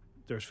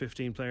 There's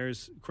 15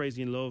 players.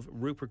 Crazy in Love,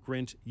 Rupert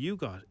Grint. You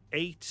got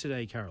 8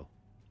 today, Carol.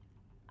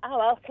 Oh,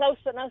 well, close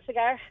but no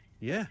cigar.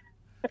 Yeah.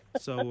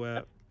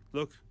 So,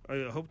 look, I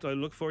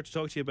look forward to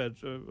talking to you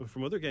about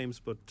from other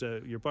games, but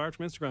you're barred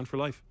from Instagram for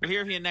life. We'll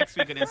hear from you next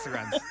week on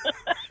Instagram.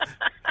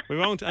 We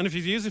won't. And if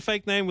you use a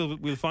fake name,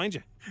 we'll find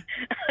you.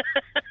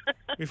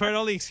 We've heard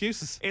all the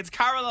excuses. It's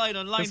Caroline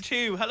on line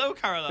 2. Hello,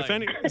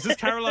 Caroline. Is this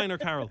Caroline or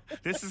Carol?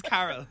 This is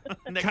Carol.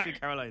 Next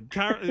week, Caroline.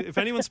 If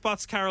anyone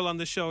spots Carol on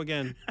this show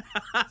again,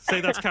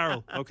 say that's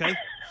Carol, okay?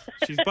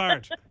 She's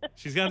barred.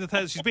 She's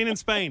been in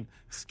Spain.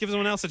 Give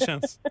someone else a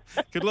chance.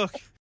 Good luck.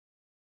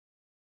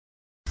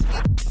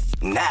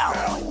 Now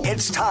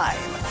it's time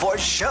for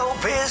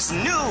Showbiz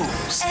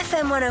News.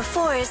 FM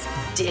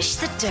 104's Dish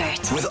the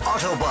Dirt. With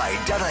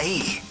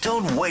Autobuy.ie.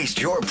 Don't waste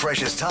your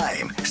precious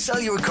time.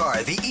 Sell your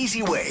car the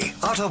easy way.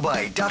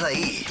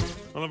 Autobuy.ie.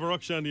 I'll have a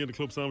rock shandy and a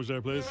club sandwich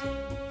there, please.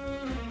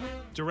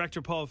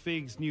 Director Paul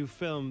Feig's new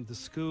film, The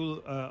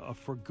School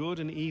for Good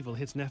and Evil,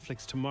 hits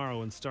Netflix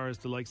tomorrow and stars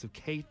the likes of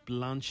Cate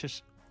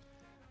Blanchett.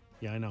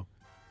 Yeah, I know.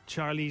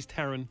 Charlize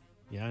Theron.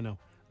 Yeah, I know.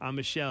 And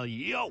Michelle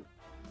Yeoh.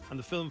 And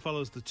the film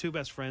follows the two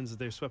best friends as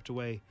they're swept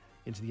away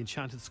into the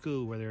enchanted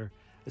school where their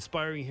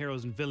aspiring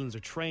heroes and villains are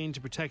trained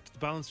to protect the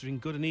balance between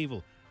good and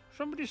evil.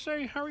 Somebody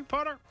say Harry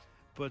Potter.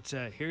 But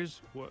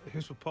here's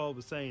what Paul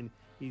was saying.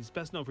 He's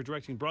best known for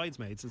directing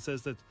Bridesmaids and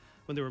says that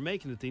when they were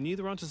making it, they knew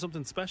they were onto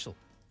something special.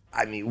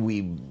 I mean,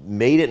 we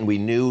made it and we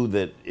knew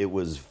that it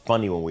was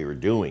funny when we were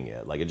doing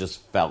it. Like, it just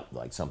felt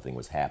like something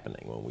was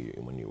happening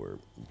when you were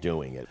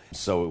doing it.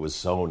 So it was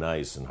so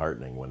nice and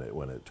heartening when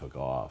it took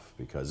off,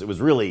 because it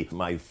was really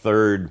my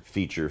third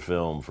feature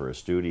film for a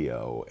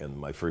studio, and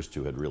my first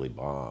two had really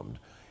bombed.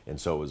 And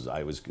so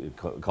I was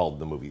called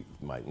the movie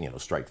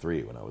Strike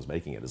 3 when I was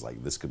making it. It's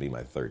like, this could be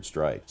my third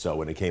strike. So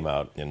when it came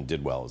out and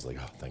did well, I was like,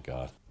 oh, thank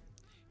God.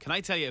 Can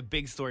I tell you a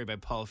big story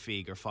about Paul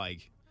Feig or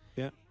Feig?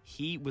 Yeah.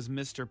 He was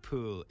Mr.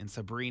 Poole in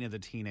Sabrina the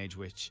Teenage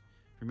Witch.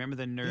 Remember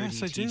the nerdy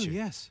Yes, I teacher? do,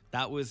 yes.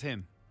 That was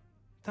him.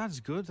 That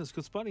is good. That's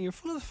good spotting. You're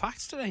full of the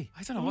facts today.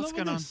 I don't know what's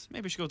going on.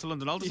 Maybe I should go to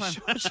London all the time.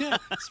 Yeah.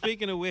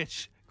 Speaking of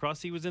which,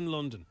 Crossy was in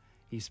London.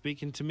 He's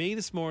speaking to me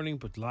this morning,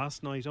 but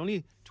last night,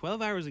 only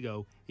 12 hours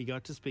ago, he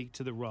got to speak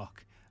to The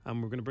Rock.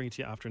 And we're going to bring it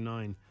to you after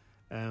 9.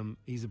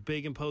 He's a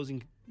big,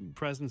 imposing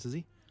presence, is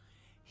he?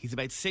 He's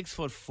about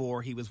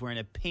 6'4". He was wearing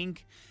a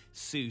pink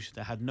suit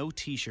that had no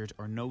t-shirt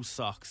or no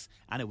socks,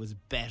 and it was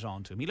bet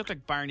onto him. He looked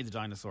like Barney the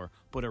dinosaur,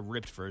 but a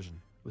ripped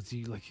version. Was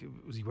he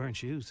wearing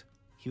shoes?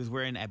 He was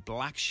wearing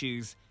black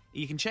shoes.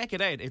 You can check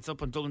it out. It's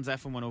up on Dublin's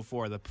FM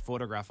 104, the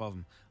photograph of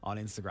him on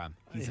Instagram.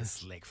 He's a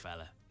slick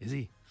fella. Is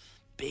he?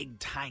 Big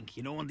tank.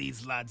 You know, one of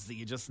these lads that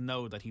you just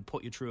know that he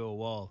put you through a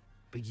wall.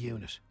 Big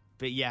unit.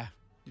 But yeah,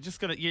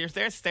 you're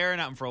there staring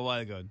at him for a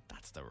while going,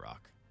 that's The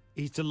Rock.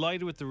 He's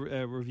delighted with the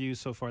reviews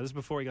so far. This is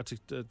before he got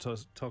to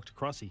talk to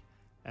Crossy.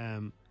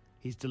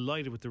 He's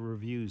delighted with the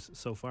reviews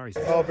so far.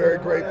 Oh, very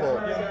grateful.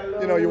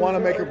 You know, you want to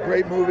make a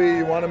great movie,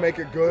 you want to make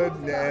it good,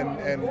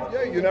 and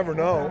yeah, you never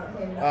know.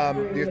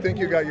 You think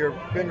you got your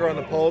finger on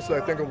the pulse, I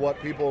think, of what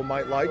people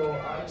might like.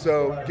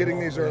 So getting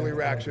these early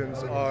reactions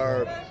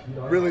are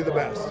really the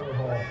best.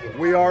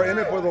 We are in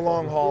it for the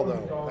long haul,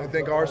 though. I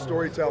think our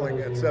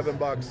storytelling at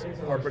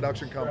 $7, our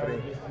production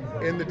company,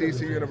 in the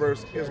DC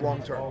universe is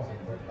long term.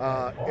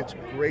 It's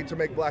great to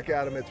make Black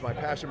Adam. It's my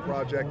passion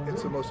project.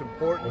 It's the most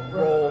important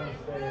role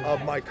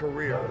of my career.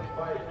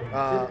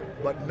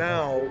 But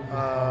now,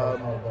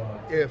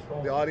 if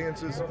the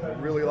audiences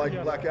really like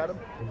Black Adam,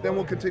 then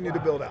we'll continue to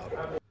build out.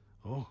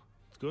 Oh,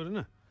 it's good, isn't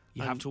it?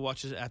 You have to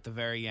watch it at the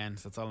very end.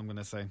 That's all I'm going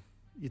to say.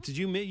 Did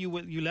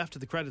you left at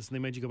the credits and they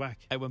made you go back?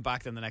 I went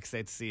back then the next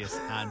day to see it,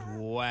 and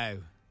wow.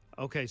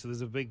 Okay, so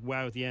there's a big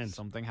wow at the end.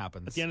 Something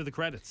happens. At the end of the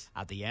credits?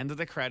 At the end of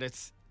the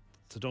credits.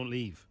 So don't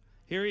leave.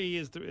 Here he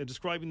is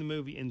describing the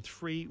movie in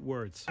 3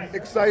 words.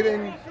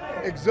 Exciting,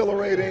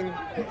 exhilarating,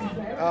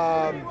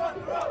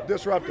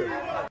 disruptive.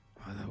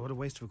 What a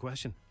waste of a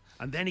question.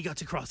 And then he got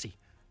to Crossy,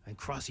 and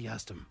Crossy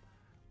asked him.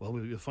 Well,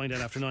 we'll find out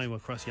after 9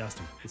 what Crossy asked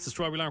him. It's the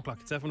Strawberry Alarm Clock.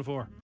 It's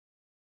F104.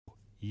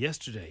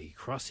 Yesterday,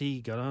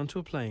 Crossy got onto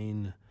a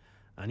plane,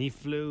 and he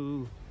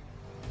flew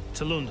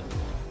to London.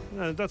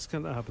 That's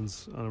kind of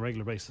happens on a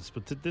regular basis,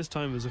 but this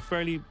time it was a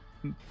fairly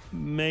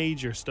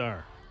major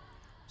star.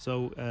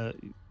 So,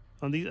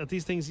 at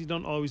these things, you're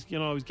not always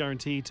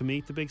guaranteed to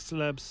meet the big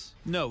celebs.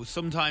 No,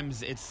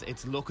 sometimes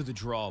it's luck of the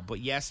draw. But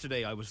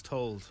yesterday I was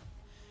told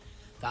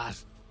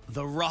that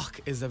The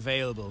Rock is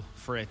available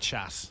for a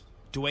chat.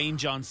 Dwayne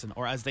Johnson,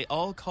 or as they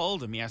all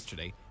called him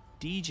yesterday,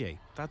 DJ.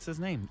 That's his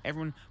name.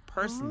 Everyone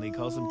personally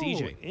calls him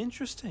DJ.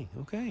 Interesting.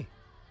 Okay,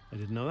 I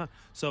didn't know that.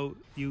 So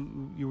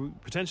you were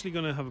potentially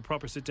going to have a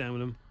proper sit down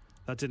with him.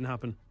 That didn't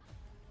happen.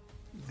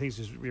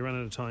 We ran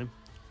out of time,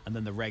 and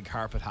then the red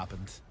carpet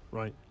happened.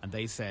 Right, and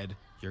they said,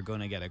 you're going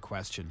to get a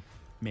question.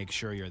 Make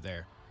sure you're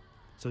there.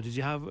 So did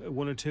you have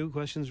 1 or 2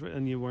 questions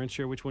and you weren't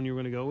sure which one you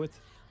were going to go with?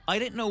 I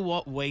didn't know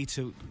what way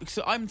to...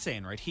 So I'm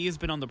saying, right, he has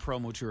been on the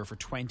promo tour for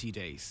 20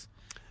 days.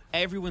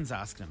 Everyone's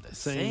asking him the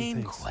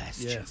same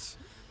question. Yes.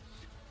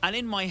 And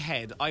in my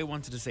head, I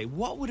wanted to say,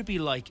 what would it be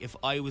like if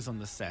I was on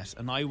the set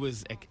and I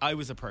was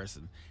a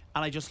person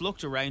and I just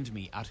looked around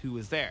me at who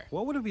was there?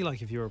 What would it be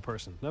like if you were a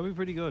person? That would be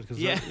pretty good,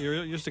 because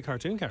you're just a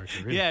cartoon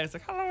character, really. Yeah, it's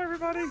like, hello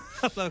everybody.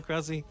 Hello,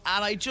 Crossy.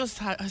 And I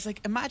was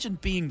like, imagine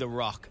being The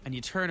Rock and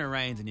you turn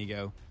around and you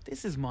go,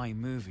 this is my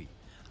movie.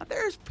 And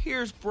there's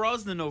Pierce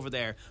Brosnan over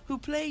there who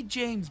played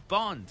James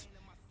Bond,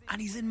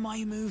 and he's in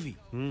my movie.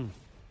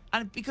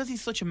 And because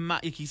he's such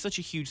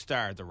a huge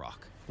star, The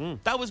Rock.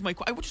 That was I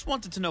just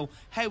wanted to know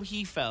how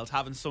he felt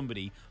having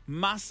somebody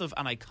massive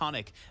and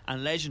iconic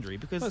and legendary.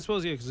 Because I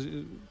suppose, yeah, because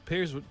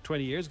Pierce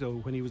 20 years ago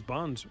when he was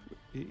Bond,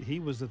 he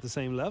was at the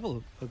same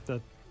level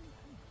that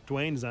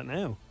Dwayne is at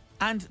now.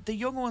 And the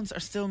young ones are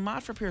still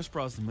mad for Pierce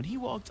Brosnan. When he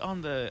walked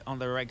on the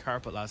red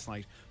carpet last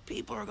night,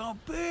 people are going,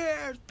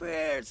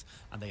 Pierce,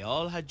 and they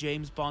all had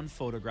James Bond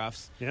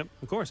photographs. Yep,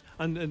 of course.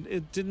 And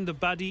didn't the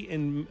baddie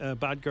in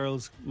Bad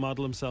Girls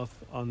model himself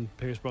on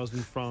Pierce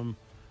Brosnan from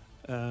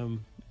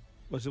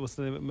what's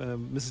the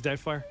name? Mrs.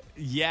 Doubtfire?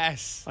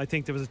 Yes. I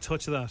think there was a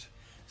touch of that.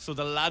 So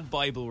the Lad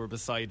Bible were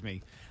beside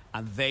me,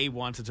 and they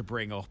wanted to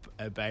bring up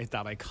about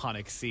that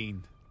iconic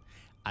scene.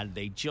 And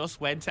they just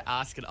went to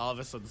ask, and all of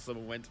a sudden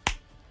someone went,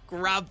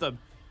 grab them.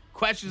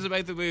 Questions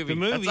about the movie. The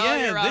movie,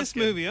 yeah. This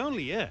movie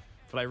only, yeah.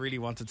 But I really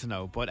wanted to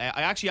know. But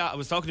I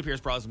was talking to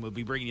Pierce Brosnan. We'll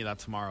be bringing you that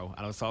tomorrow.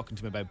 And I was talking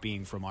to him about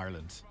being from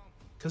Ireland.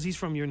 Because he's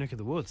from your neck of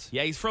the woods.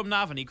 Yeah, he's from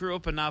Navan. He grew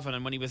up in Navan,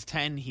 and when he was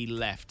 10, he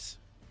left.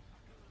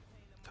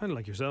 Kind of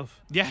like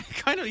yourself. Yeah,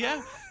 kind of,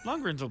 yeah.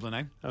 Longer in Dublin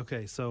now.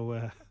 Okay,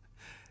 so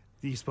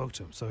you spoke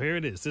to him. So here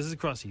it is. This is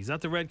Crossy. He's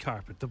at the red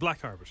carpet, the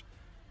black carpet,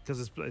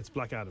 because it's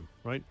Black Adam,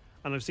 right?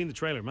 And I've seen the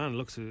trailer. Man,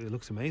 it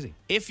looks amazing.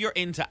 If you're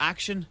into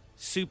action,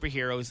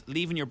 superheroes,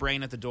 leaving your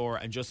brain at the door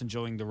and just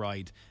enjoying the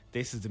ride,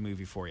 this is the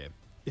movie for you.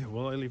 Yeah,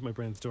 well, I leave my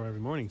brain at the door every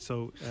morning.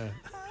 So,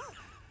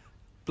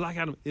 Black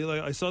Adam.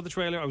 I saw the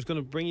trailer. I was going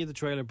to bring you the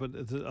trailer, but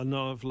it's an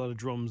awful lot of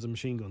drums and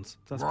machine guns.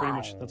 That's pretty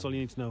much. That's all you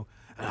need to know.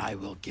 And I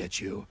will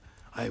get you.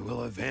 I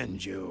will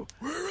avenge you.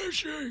 Where is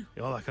she?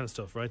 All that kind of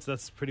stuff, right? So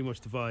that's pretty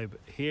much the vibe.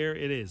 Here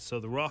it is. So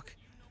The Rock.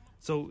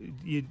 So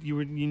you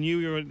knew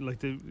you were like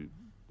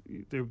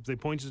they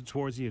pointed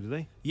towards you, did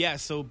they? Yeah.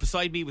 So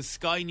beside me was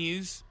Sky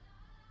News,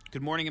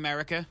 Good Morning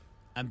America,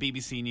 and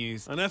BBC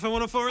News. And FM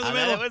 104 in the And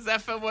middle. then it was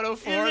FM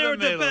 104 Yeah, in they the were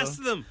middle. the best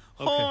of them.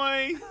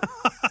 Hoi!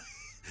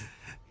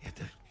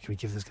 Can we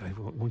give this guy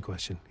one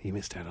question? He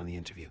missed out on the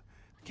interview.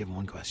 Give him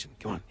one question.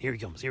 Come on, here he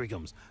comes.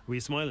 Were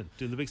you smiling?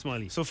 Doing the big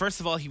smiley? So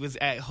first of all, he was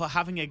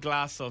having a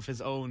glass of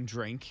his own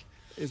drink.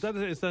 Is that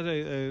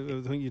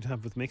a thing you'd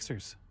have with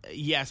mixers?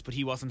 Yes, but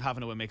he wasn't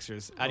having it with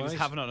mixers. And he was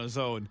Right. having it on his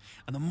own.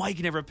 And the mic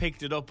never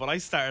picked it up, but I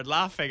started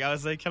laughing. I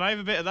was like, can I have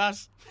a bit of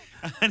that?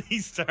 And he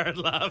started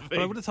laughing. But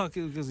I would have thought,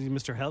 because he's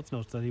Mr. Health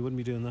Note, that he wouldn't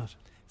be doing that.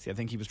 See, I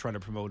think he was trying to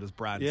promote his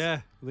brand.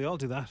 Yeah, they all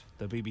do that.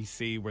 The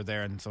BBC were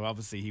there, and so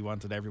obviously he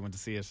wanted everyone to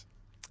see it.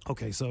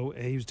 Okay, so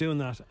he was doing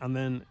that, and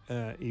then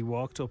he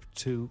walked up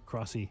to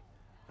Crossy,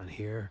 and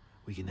here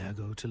we can now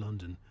go to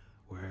London,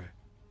 where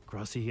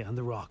Crossy and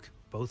The Rock,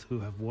 both who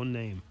have one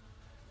name,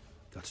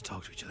 got to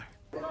talk to each other.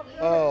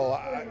 Oh,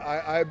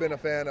 I've been a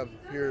fan of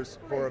Pierce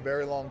for a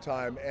very long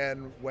time,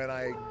 and when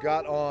I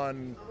got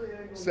on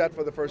set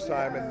for the first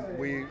time and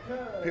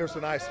Pierce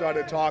and I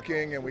started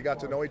talking and we got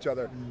to know each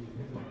other,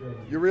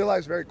 you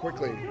realize very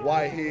quickly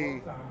why he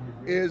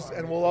is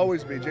and will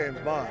always be James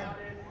Bond,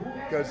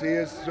 because he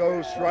is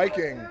so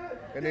striking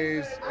and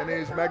he's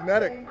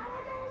magnetic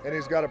and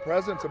he's got a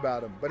presence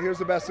about him. But here's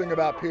the best thing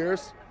about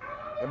Pierce,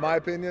 in my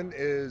opinion,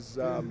 is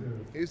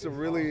he's a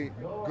really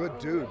good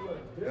dude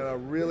and a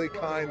really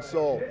kind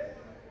soul.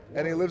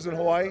 And he lives in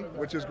Hawaii,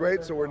 which is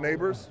great, so we're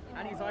neighbors.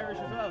 And he's Irish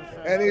as well. So.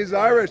 And he's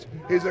Irish.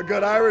 He's a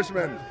good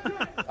Irishman.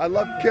 I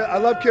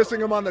love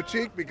kissing him on the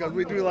cheek, because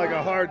we do like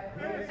a hard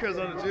kiss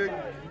on the cheek,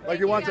 like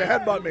he wants to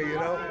headbutt me, you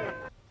know.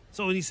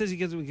 So when he says he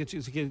gives him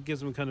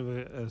kind of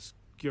a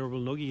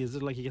skewerable nuggie, is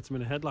it like he gets him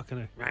in a headlock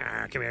and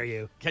come here,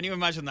 you? Can you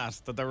imagine that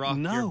The Rock,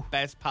 No. your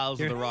best pals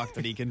with The Rock,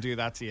 that he can do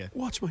that to you?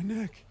 Watch my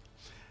neck.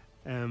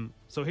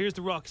 So here's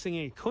The Rock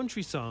singing a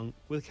country song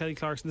with Kelly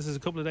Clarkson. This is a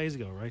couple of days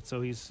ago, right?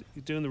 So he's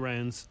doing the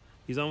rounds.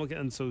 He's on with,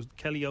 and so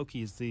Kelly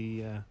Oki is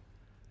the.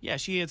 Yeah,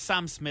 she had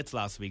Sam Smith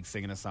last week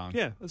singing a song.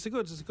 Yeah, it's a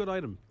good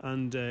item.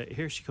 And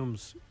here she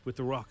comes with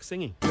The Rock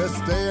singing. Just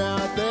stay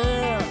out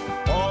there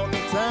on the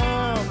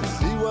town to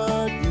see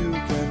what you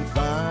can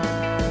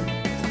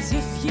find. 'Cause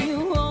if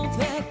you want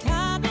that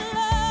kind of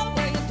love,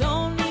 well, you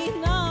don't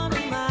need none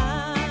of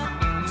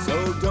mine.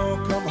 So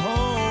don't come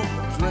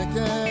home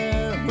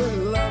drinking with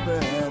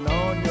loving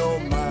on your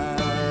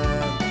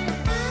mind.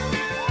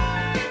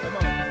 Come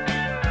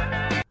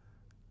on.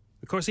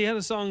 Of course, he had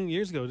a song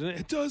years ago, didn't it?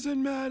 It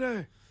doesn't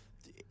matter.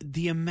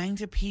 The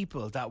amount of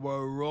people that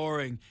were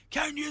roaring,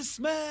 "Can you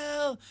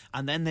smell?"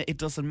 And then It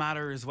Doesn't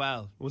Matter as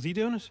well. Was he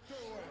doing it?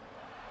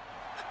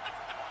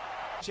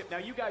 Now,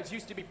 you guys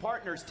used to be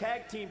partners,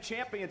 tag team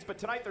champions, but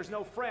tonight there's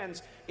no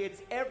friends.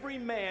 It's every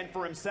man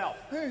for himself.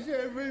 It's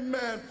every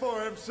man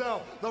for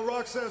himself. The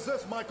Rock says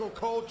this, Michael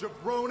Cole,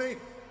 jabroni.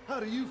 How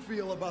do you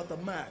feel about the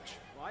match?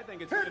 Well, I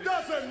think it's It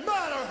doesn't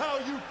matter how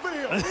you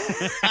feel.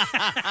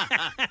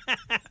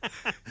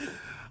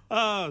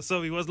 Oh,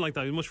 so he wasn't like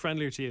that. He was much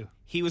friendlier to you.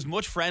 He was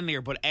much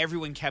friendlier, but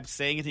everyone kept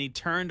saying it, and he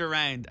turned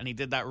around and he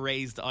did that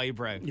raised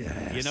eyebrow.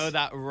 Yes. You know,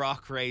 that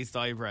Rock raised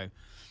eyebrow.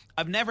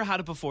 I've never had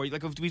it before.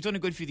 Like, we've done a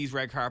good few of these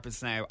red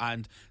carpets now,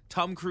 and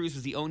Tom Cruise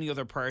was the only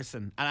other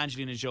person, and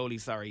Angelina Jolie,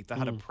 sorry, that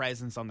had a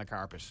presence on the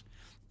carpet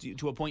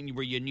to a point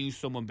where you knew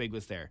someone big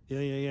was there.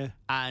 Yeah.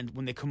 And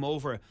when they come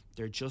over,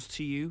 they're just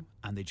to you,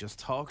 and they just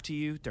talk to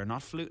you. They're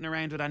not fluting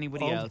around with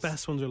anybody All else. the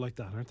best ones are like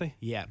that, aren't they?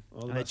 Yeah.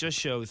 All the And it best. just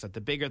shows that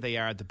the bigger they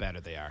are, the better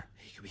they are.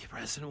 He could be a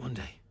president one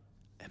day.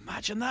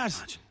 Imagine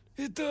that.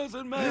 It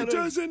doesn't matter. It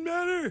doesn't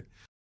matter.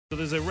 So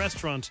there's a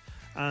restaurant,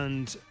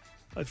 and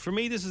for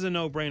me, this is a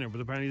no-brainer,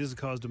 but apparently this has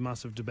caused a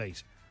massive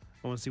debate.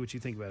 I want to see what you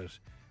think about it.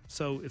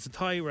 So it's a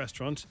Thai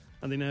restaurant,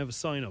 and they now have a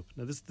sign up.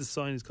 Now, this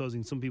sign is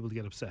causing some people to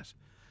get upset.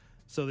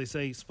 So they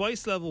say,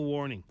 spice level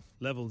warning,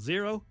 level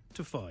 0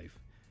 to 5.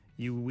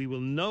 We will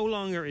no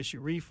longer issue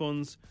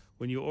refunds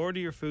when you order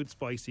your food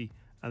spicy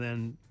and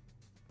then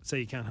say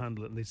you can't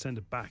handle it, and they send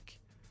it back.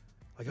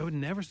 Like, I would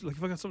never, like,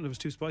 if I got something that was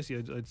too spicy,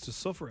 I'd just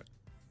suffer it.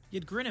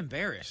 You'd grin and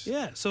bear it.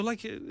 Yeah, so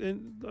like,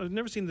 I've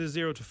never seen the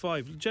 0 to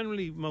 5.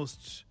 Generally,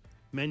 most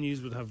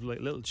menus would have like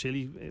little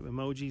chili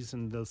emojis,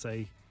 and they'll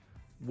say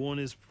 1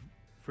 is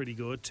pretty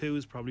good, 2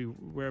 is probably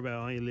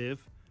whereabout I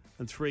live,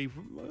 and 3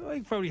 I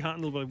could probably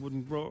handle, but I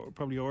wouldn't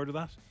probably order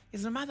that.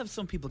 Isn't it mad that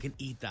some people can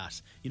eat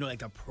that? You know, like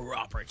the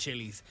proper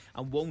chilies,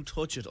 and won't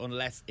touch it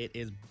unless it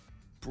is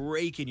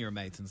breaking your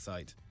mouth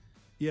inside.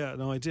 Yeah,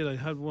 no, I did. I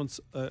had once.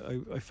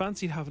 I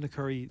fancied having a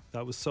curry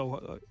that was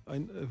so.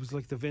 It was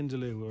like the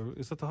Vindaloo, or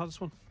is that the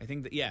hottest one? I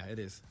think that, yeah, it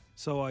is.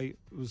 So I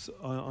was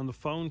on the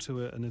phone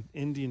to an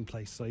Indian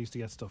place that I used to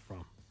get stuff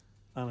from,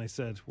 and I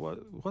said,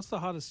 "What's the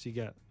hottest you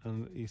get?"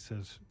 And he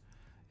said,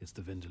 "It's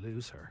the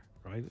Vindaloo, sir."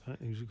 Right? I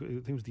think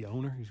it was the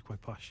owner. He was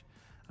quite posh,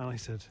 and I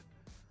said,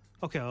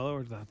 "Okay, I'll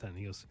order that then."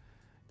 He goes,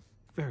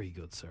 "Very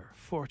good, sir.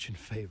 Fortune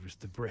favours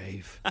the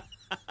brave."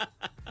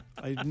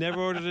 I never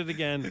ordered it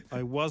again.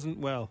 I wasn't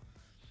well.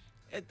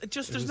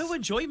 There's no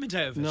enjoyment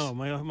out of it. No,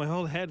 my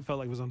whole head felt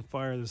like it was on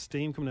fire. There's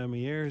steam coming out of my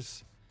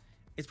ears.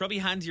 It's probably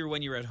handier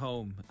when you're at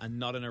home and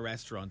not in a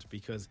restaurant,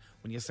 because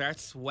when you start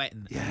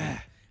sweating,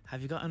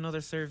 Have you got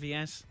another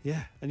serviette?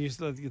 Yeah, and your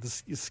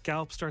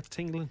scalp starts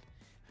tingling.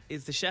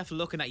 Is the chef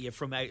looking at you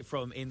from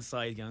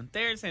inside going,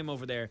 there's him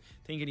over there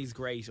thinking he's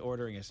great,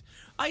 ordering it?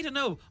 I don't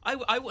know.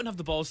 I wouldn't have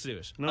the balls to do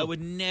it. No. I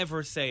would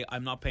never say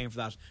I'm not paying for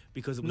that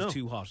because it was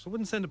too hot. I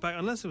wouldn't send it back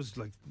unless it was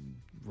like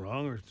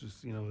wrong or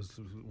just, it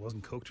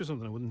wasn't cooked or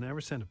something. I would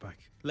never send it back.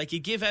 Like, you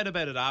give out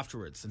about it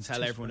afterwards and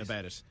tell everyone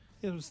about it.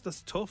 Yeah,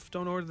 that's tough.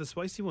 Don't order the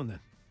spicy one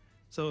then.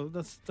 So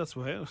that's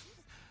why.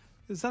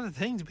 Is that a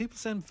thing? Do people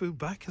send food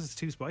back because it's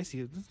too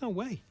spicy? There's no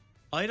way.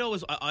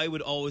 I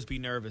would always be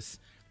nervous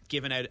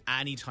giving out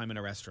any time in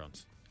a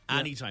restaurant.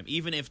 Anytime.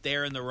 Even if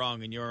they're in the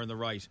wrong and you're in the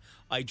right.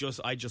 I just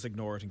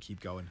ignore it and keep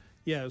going.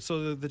 Yeah,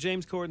 so the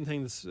James Corden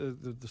thing,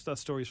 that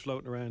story's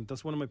floating around.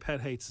 That's one of my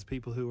pet hates, is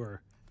people who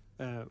are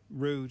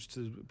rude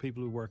to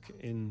people who work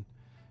in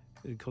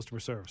customer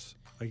service.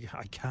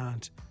 I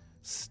can't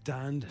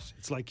stand it.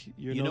 It's like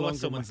you know what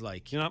someone's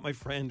like. You're not my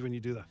friend when you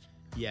do that.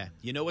 Yeah,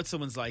 you know what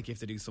someone's like if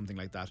they do something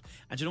like that.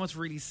 And do you know what's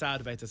really sad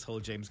about this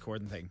whole James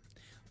Corden thing?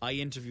 I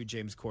interviewed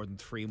James Corden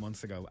 3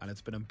 months ago, and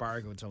it's been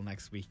embargoed until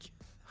next week.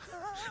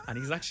 And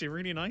he's actually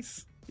really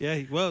nice.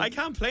 Yeah, well, I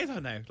can't play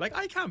that now. Like,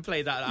 I can't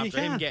play that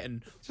after him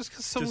getting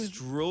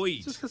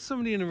destroyed. Just because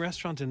somebody in a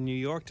restaurant in New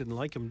York didn't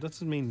like him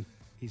doesn't mean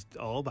he's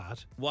all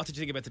bad. What did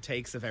you think about the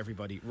takes of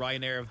everybody?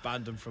 Ryanair have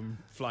banned him from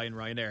flying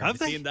Ryanair. Have you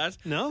they? seen that?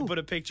 No. They put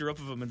a picture up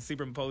of him and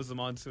superimposed him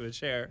onto a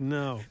chair.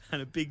 No.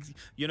 And a big,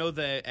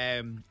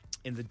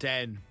 in the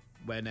den,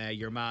 when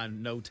your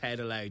man No Ted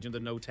allowed, the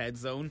No Ted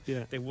zone,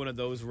 yeah, they've one of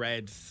those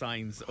red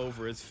signs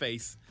over his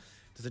face.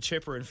 There's a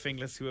chipper in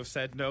Finglas who have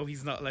said no,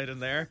 he's not allowed in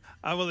there.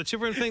 Well, the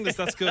chipper in Finglas,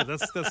 that's good.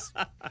 That's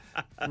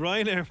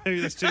Ryanair,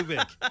 maybe that's too big.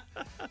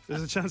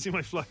 There's a chance he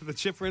might fly. The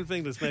chipper in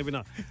Finglas, maybe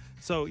not.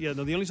 So the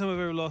only time I've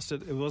ever lost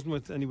it wasn't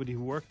with anybody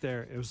who worked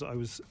there.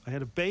 I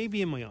had a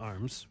baby in my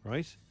arms,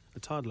 right, a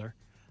toddler,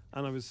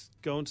 and I was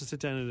going to sit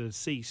down at a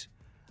seat,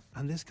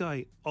 and this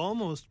guy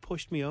almost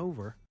pushed me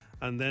over,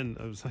 and then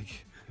I was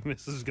like,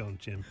 "Mrs. is going,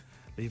 Jim,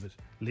 leave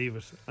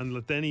it," and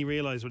then he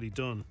realised what he'd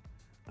done.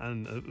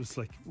 And it was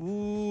like,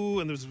 ooh,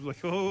 and there was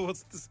like, oh,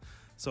 what's this?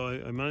 So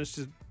I managed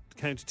to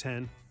count to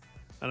 10,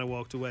 and I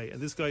walked away.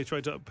 And this guy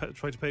tried to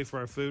pay for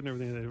our food and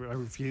everything, and I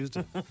refused.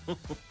 I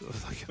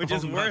was like, which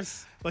is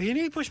worse. Well, he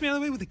nearly pushed me out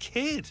of the way with a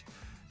kid.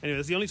 Anyway,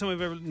 it's the only time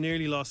I've ever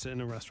nearly lost it in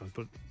a restaurant,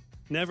 but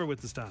never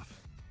with the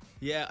staff.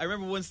 Yeah, I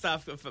remember one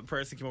staff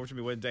person came over to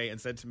me one day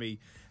and said to me,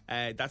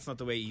 "That's not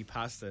the way you eat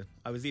pasta.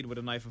 I was eating with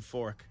a knife and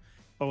fork."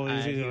 Oh,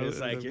 well, he was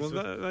like,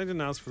 I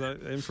didn't ask for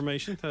that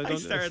information. I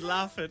started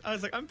laughing. I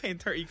was like, I'm paying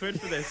 30 quid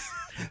for this.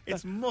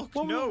 It's muck.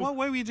 What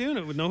way were you doing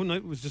it? With no knife?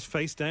 It was just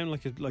face down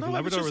like a Labrador,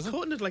 I was just was it?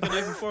 cutting it like a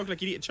knife and fork,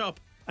 like you'd eat a chop.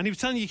 And he was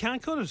telling you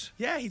can't cut it?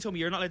 Yeah, he told me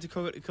you're not allowed to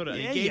cut it.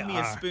 And Yeah, he gave you me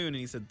a are. spoon and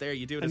he said, there,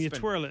 you do it And a you spoon.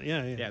 twirl it,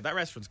 yeah. Yeah, that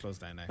restaurant's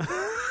closed down now.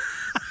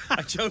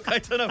 I joke, I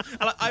don't know.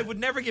 And I would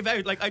never give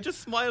out. Like, I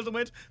just smiled and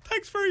went,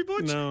 thanks very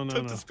much. No.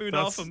 Took the spoon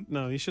off him.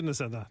 No, you shouldn't have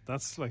said that.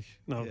 That's like,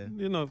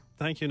 no,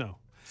 thank you, no.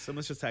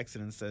 Someone's just texted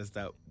and says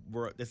that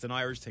it's an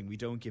Irish thing. We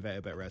don't give out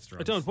about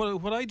restaurants. I don't.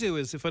 What I do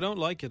is, if I don't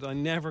like it, I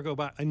never go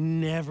back.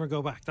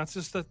 That's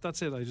just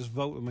that's it. I just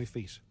vote with my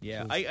feet.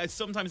 Yeah, So I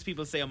sometimes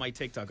people say on my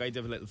TikTok, I do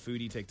a little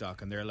foodie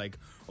TikTok, and they're like,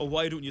 "Oh,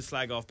 why don't you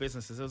slag off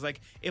businesses?" I was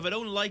like, if I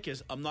don't like it,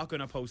 I'm not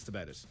going to post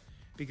about it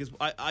because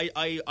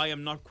I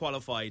am not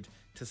qualified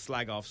to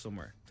slag off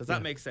somewhere. Does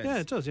that make sense? Yeah,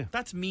 it does. Yeah,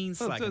 that's mean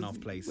slagging off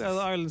places. Well,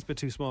 Ireland's a bit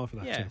too small for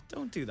that. Yeah, too.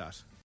 don't do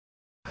that.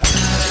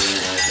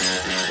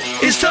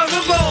 It's time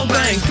for Ball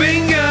Bank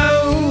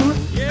Bingo.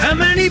 How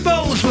many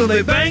bowls will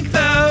they bank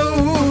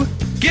though?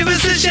 Give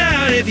us a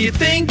shout if you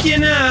think you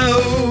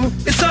know.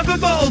 It's time for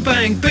Ball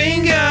Bank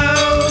Bingo.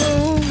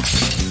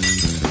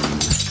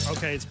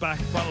 Okay, it's back.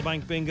 Bottle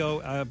Bank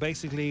Bingo.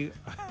 Basically,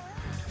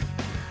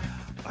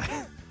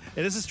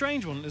 it is a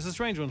strange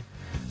one.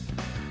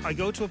 I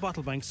go to a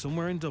bottle bank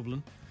somewhere in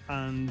Dublin,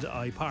 and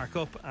I park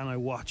up and I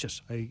watch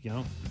it. I've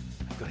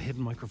got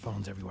hidden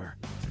microphones everywhere.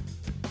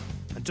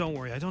 And don't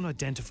worry, I don't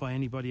identify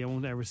anybody. I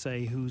won't ever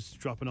say who's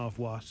dropping off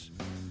what.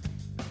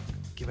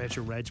 Give out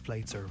your reg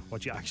plates or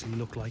what you actually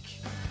look like.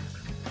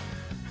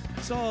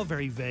 It's all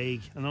very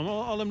vague, and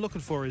all I'm looking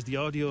for is the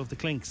audio of the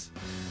clinks.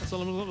 That's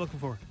all I'm looking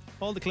for.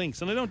 All the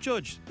clinks. And I don't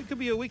judge. It could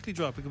be a weekly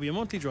drop. It could be a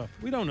monthly drop.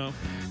 We don't know.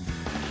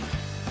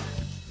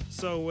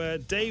 So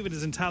David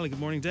is in Tala. Good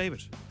morning,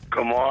 David.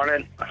 Good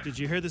morning. Did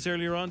you hear this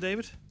earlier on,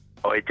 David?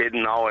 Oh, I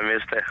didn't know. I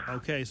missed it.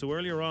 Okay, so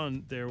earlier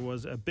on there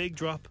was a big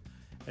drop.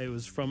 It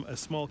was from a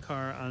small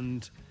car,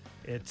 and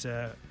it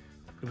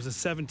was a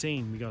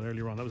 17 we got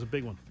earlier on. That was a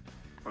big one.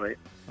 Right.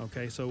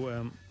 Okay, so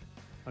I'm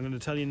going to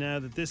tell you now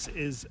that this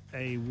is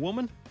a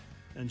woman,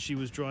 and she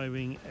was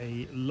driving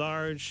a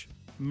large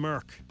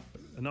Merc,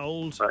 an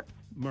old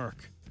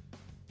Merc,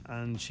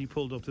 and she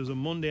pulled up. There was a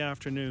Monday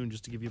afternoon,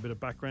 just to give you a bit of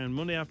background.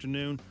 Monday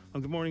afternoon,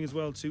 and good morning as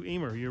well to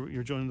Emer.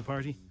 You're joining the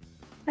party.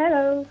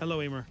 Hello.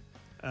 Hello, Emer.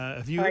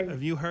 Have Hi.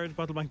 you heard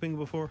Bottle Bank Bingo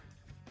before?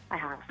 I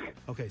have.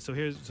 Okay, so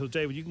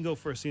David, you can go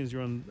first, seeing as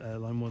you're on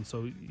line one.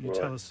 So you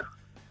tell us.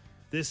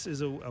 This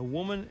is a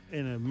woman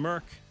in a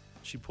Merc.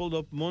 She pulled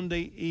up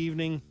Monday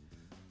evening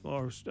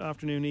or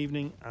afternoon,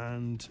 evening,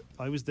 and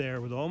I was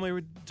there with all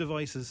my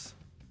devices.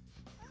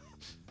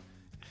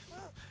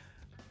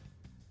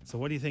 So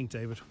what do you think,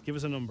 David? Give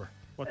us a number.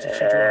 What did she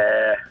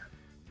draw?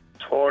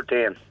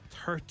 13.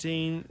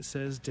 13,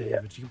 says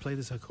David. You can play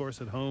this, of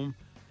course, at home.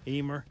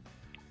 Emer,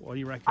 what do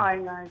you reckon?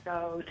 I'm going to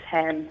go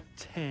 10.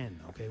 10.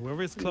 Okay,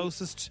 whoever is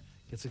closest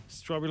gets a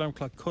Strawberry Alarm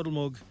Clock cuddle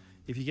mug.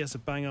 If you guess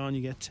it bang on,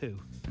 you get 2.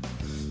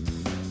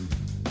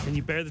 Can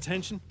you bear the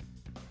tension?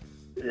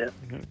 Yeah.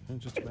 Okay,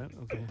 just about.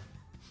 Okay.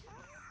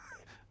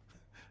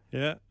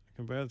 Yeah, I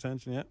can bear the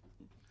tension, yeah.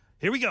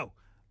 Here we go.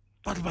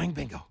 Bottle Bang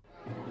Bingo.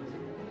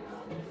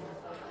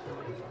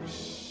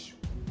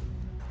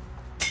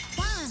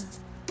 1,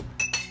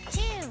 2,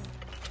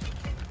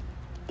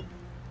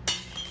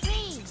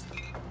 3,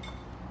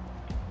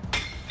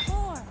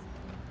 4,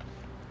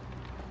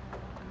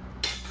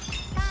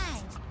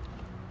 5,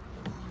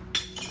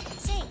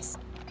 6,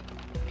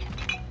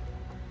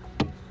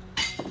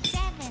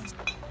 7,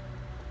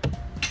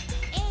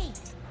 8.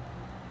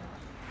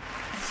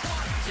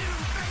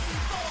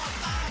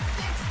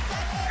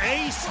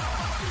 8.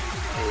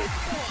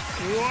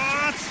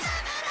 What?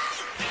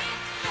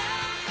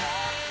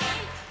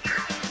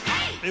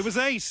 It was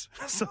 8.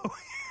 So,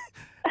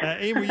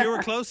 Emer, you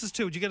were closest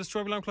to it. Did you get a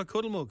Strawberry Alarm Clock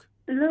cuddle mug?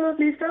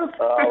 Lovely stuff.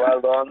 Oh,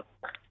 well done.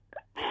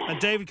 And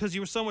David, because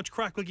you were so much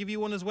crack, we'll give you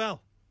one as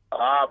well.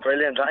 Ah,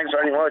 brilliant. Thanks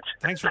very much.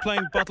 Thanks for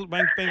playing Bottle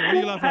Bank Bingo. What are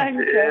you laughing at?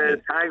 Yeah,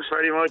 thanks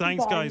very much.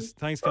 Thanks, guys.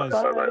 Thanks, guys.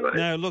 Bye.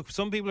 Now, look,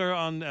 some people are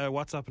on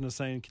WhatsApp and are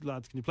saying,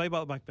 lads, can you play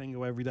Bottle Bank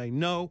Bingo every day?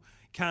 No,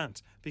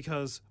 can't.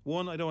 Because,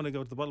 1, I don't want to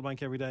go to the Bottle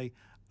Bank every day.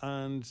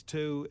 And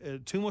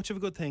 2, too much of a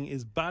good thing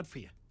is bad for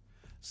you.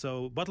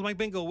 So, Bottle Bank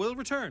Bingo will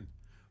return.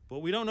 But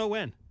we don't know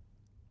when.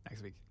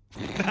 Next week.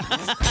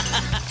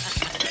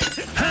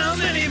 How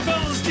many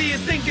balls do you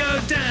think go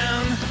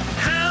down?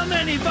 How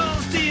many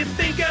balls do you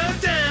think go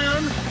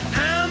down?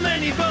 How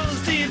many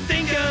balls do you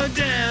think go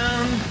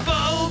down?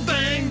 Ball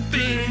Bang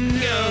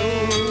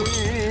Bingo.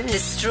 The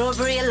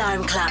Strawberry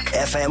Alarm Clock.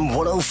 FM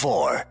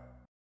 104.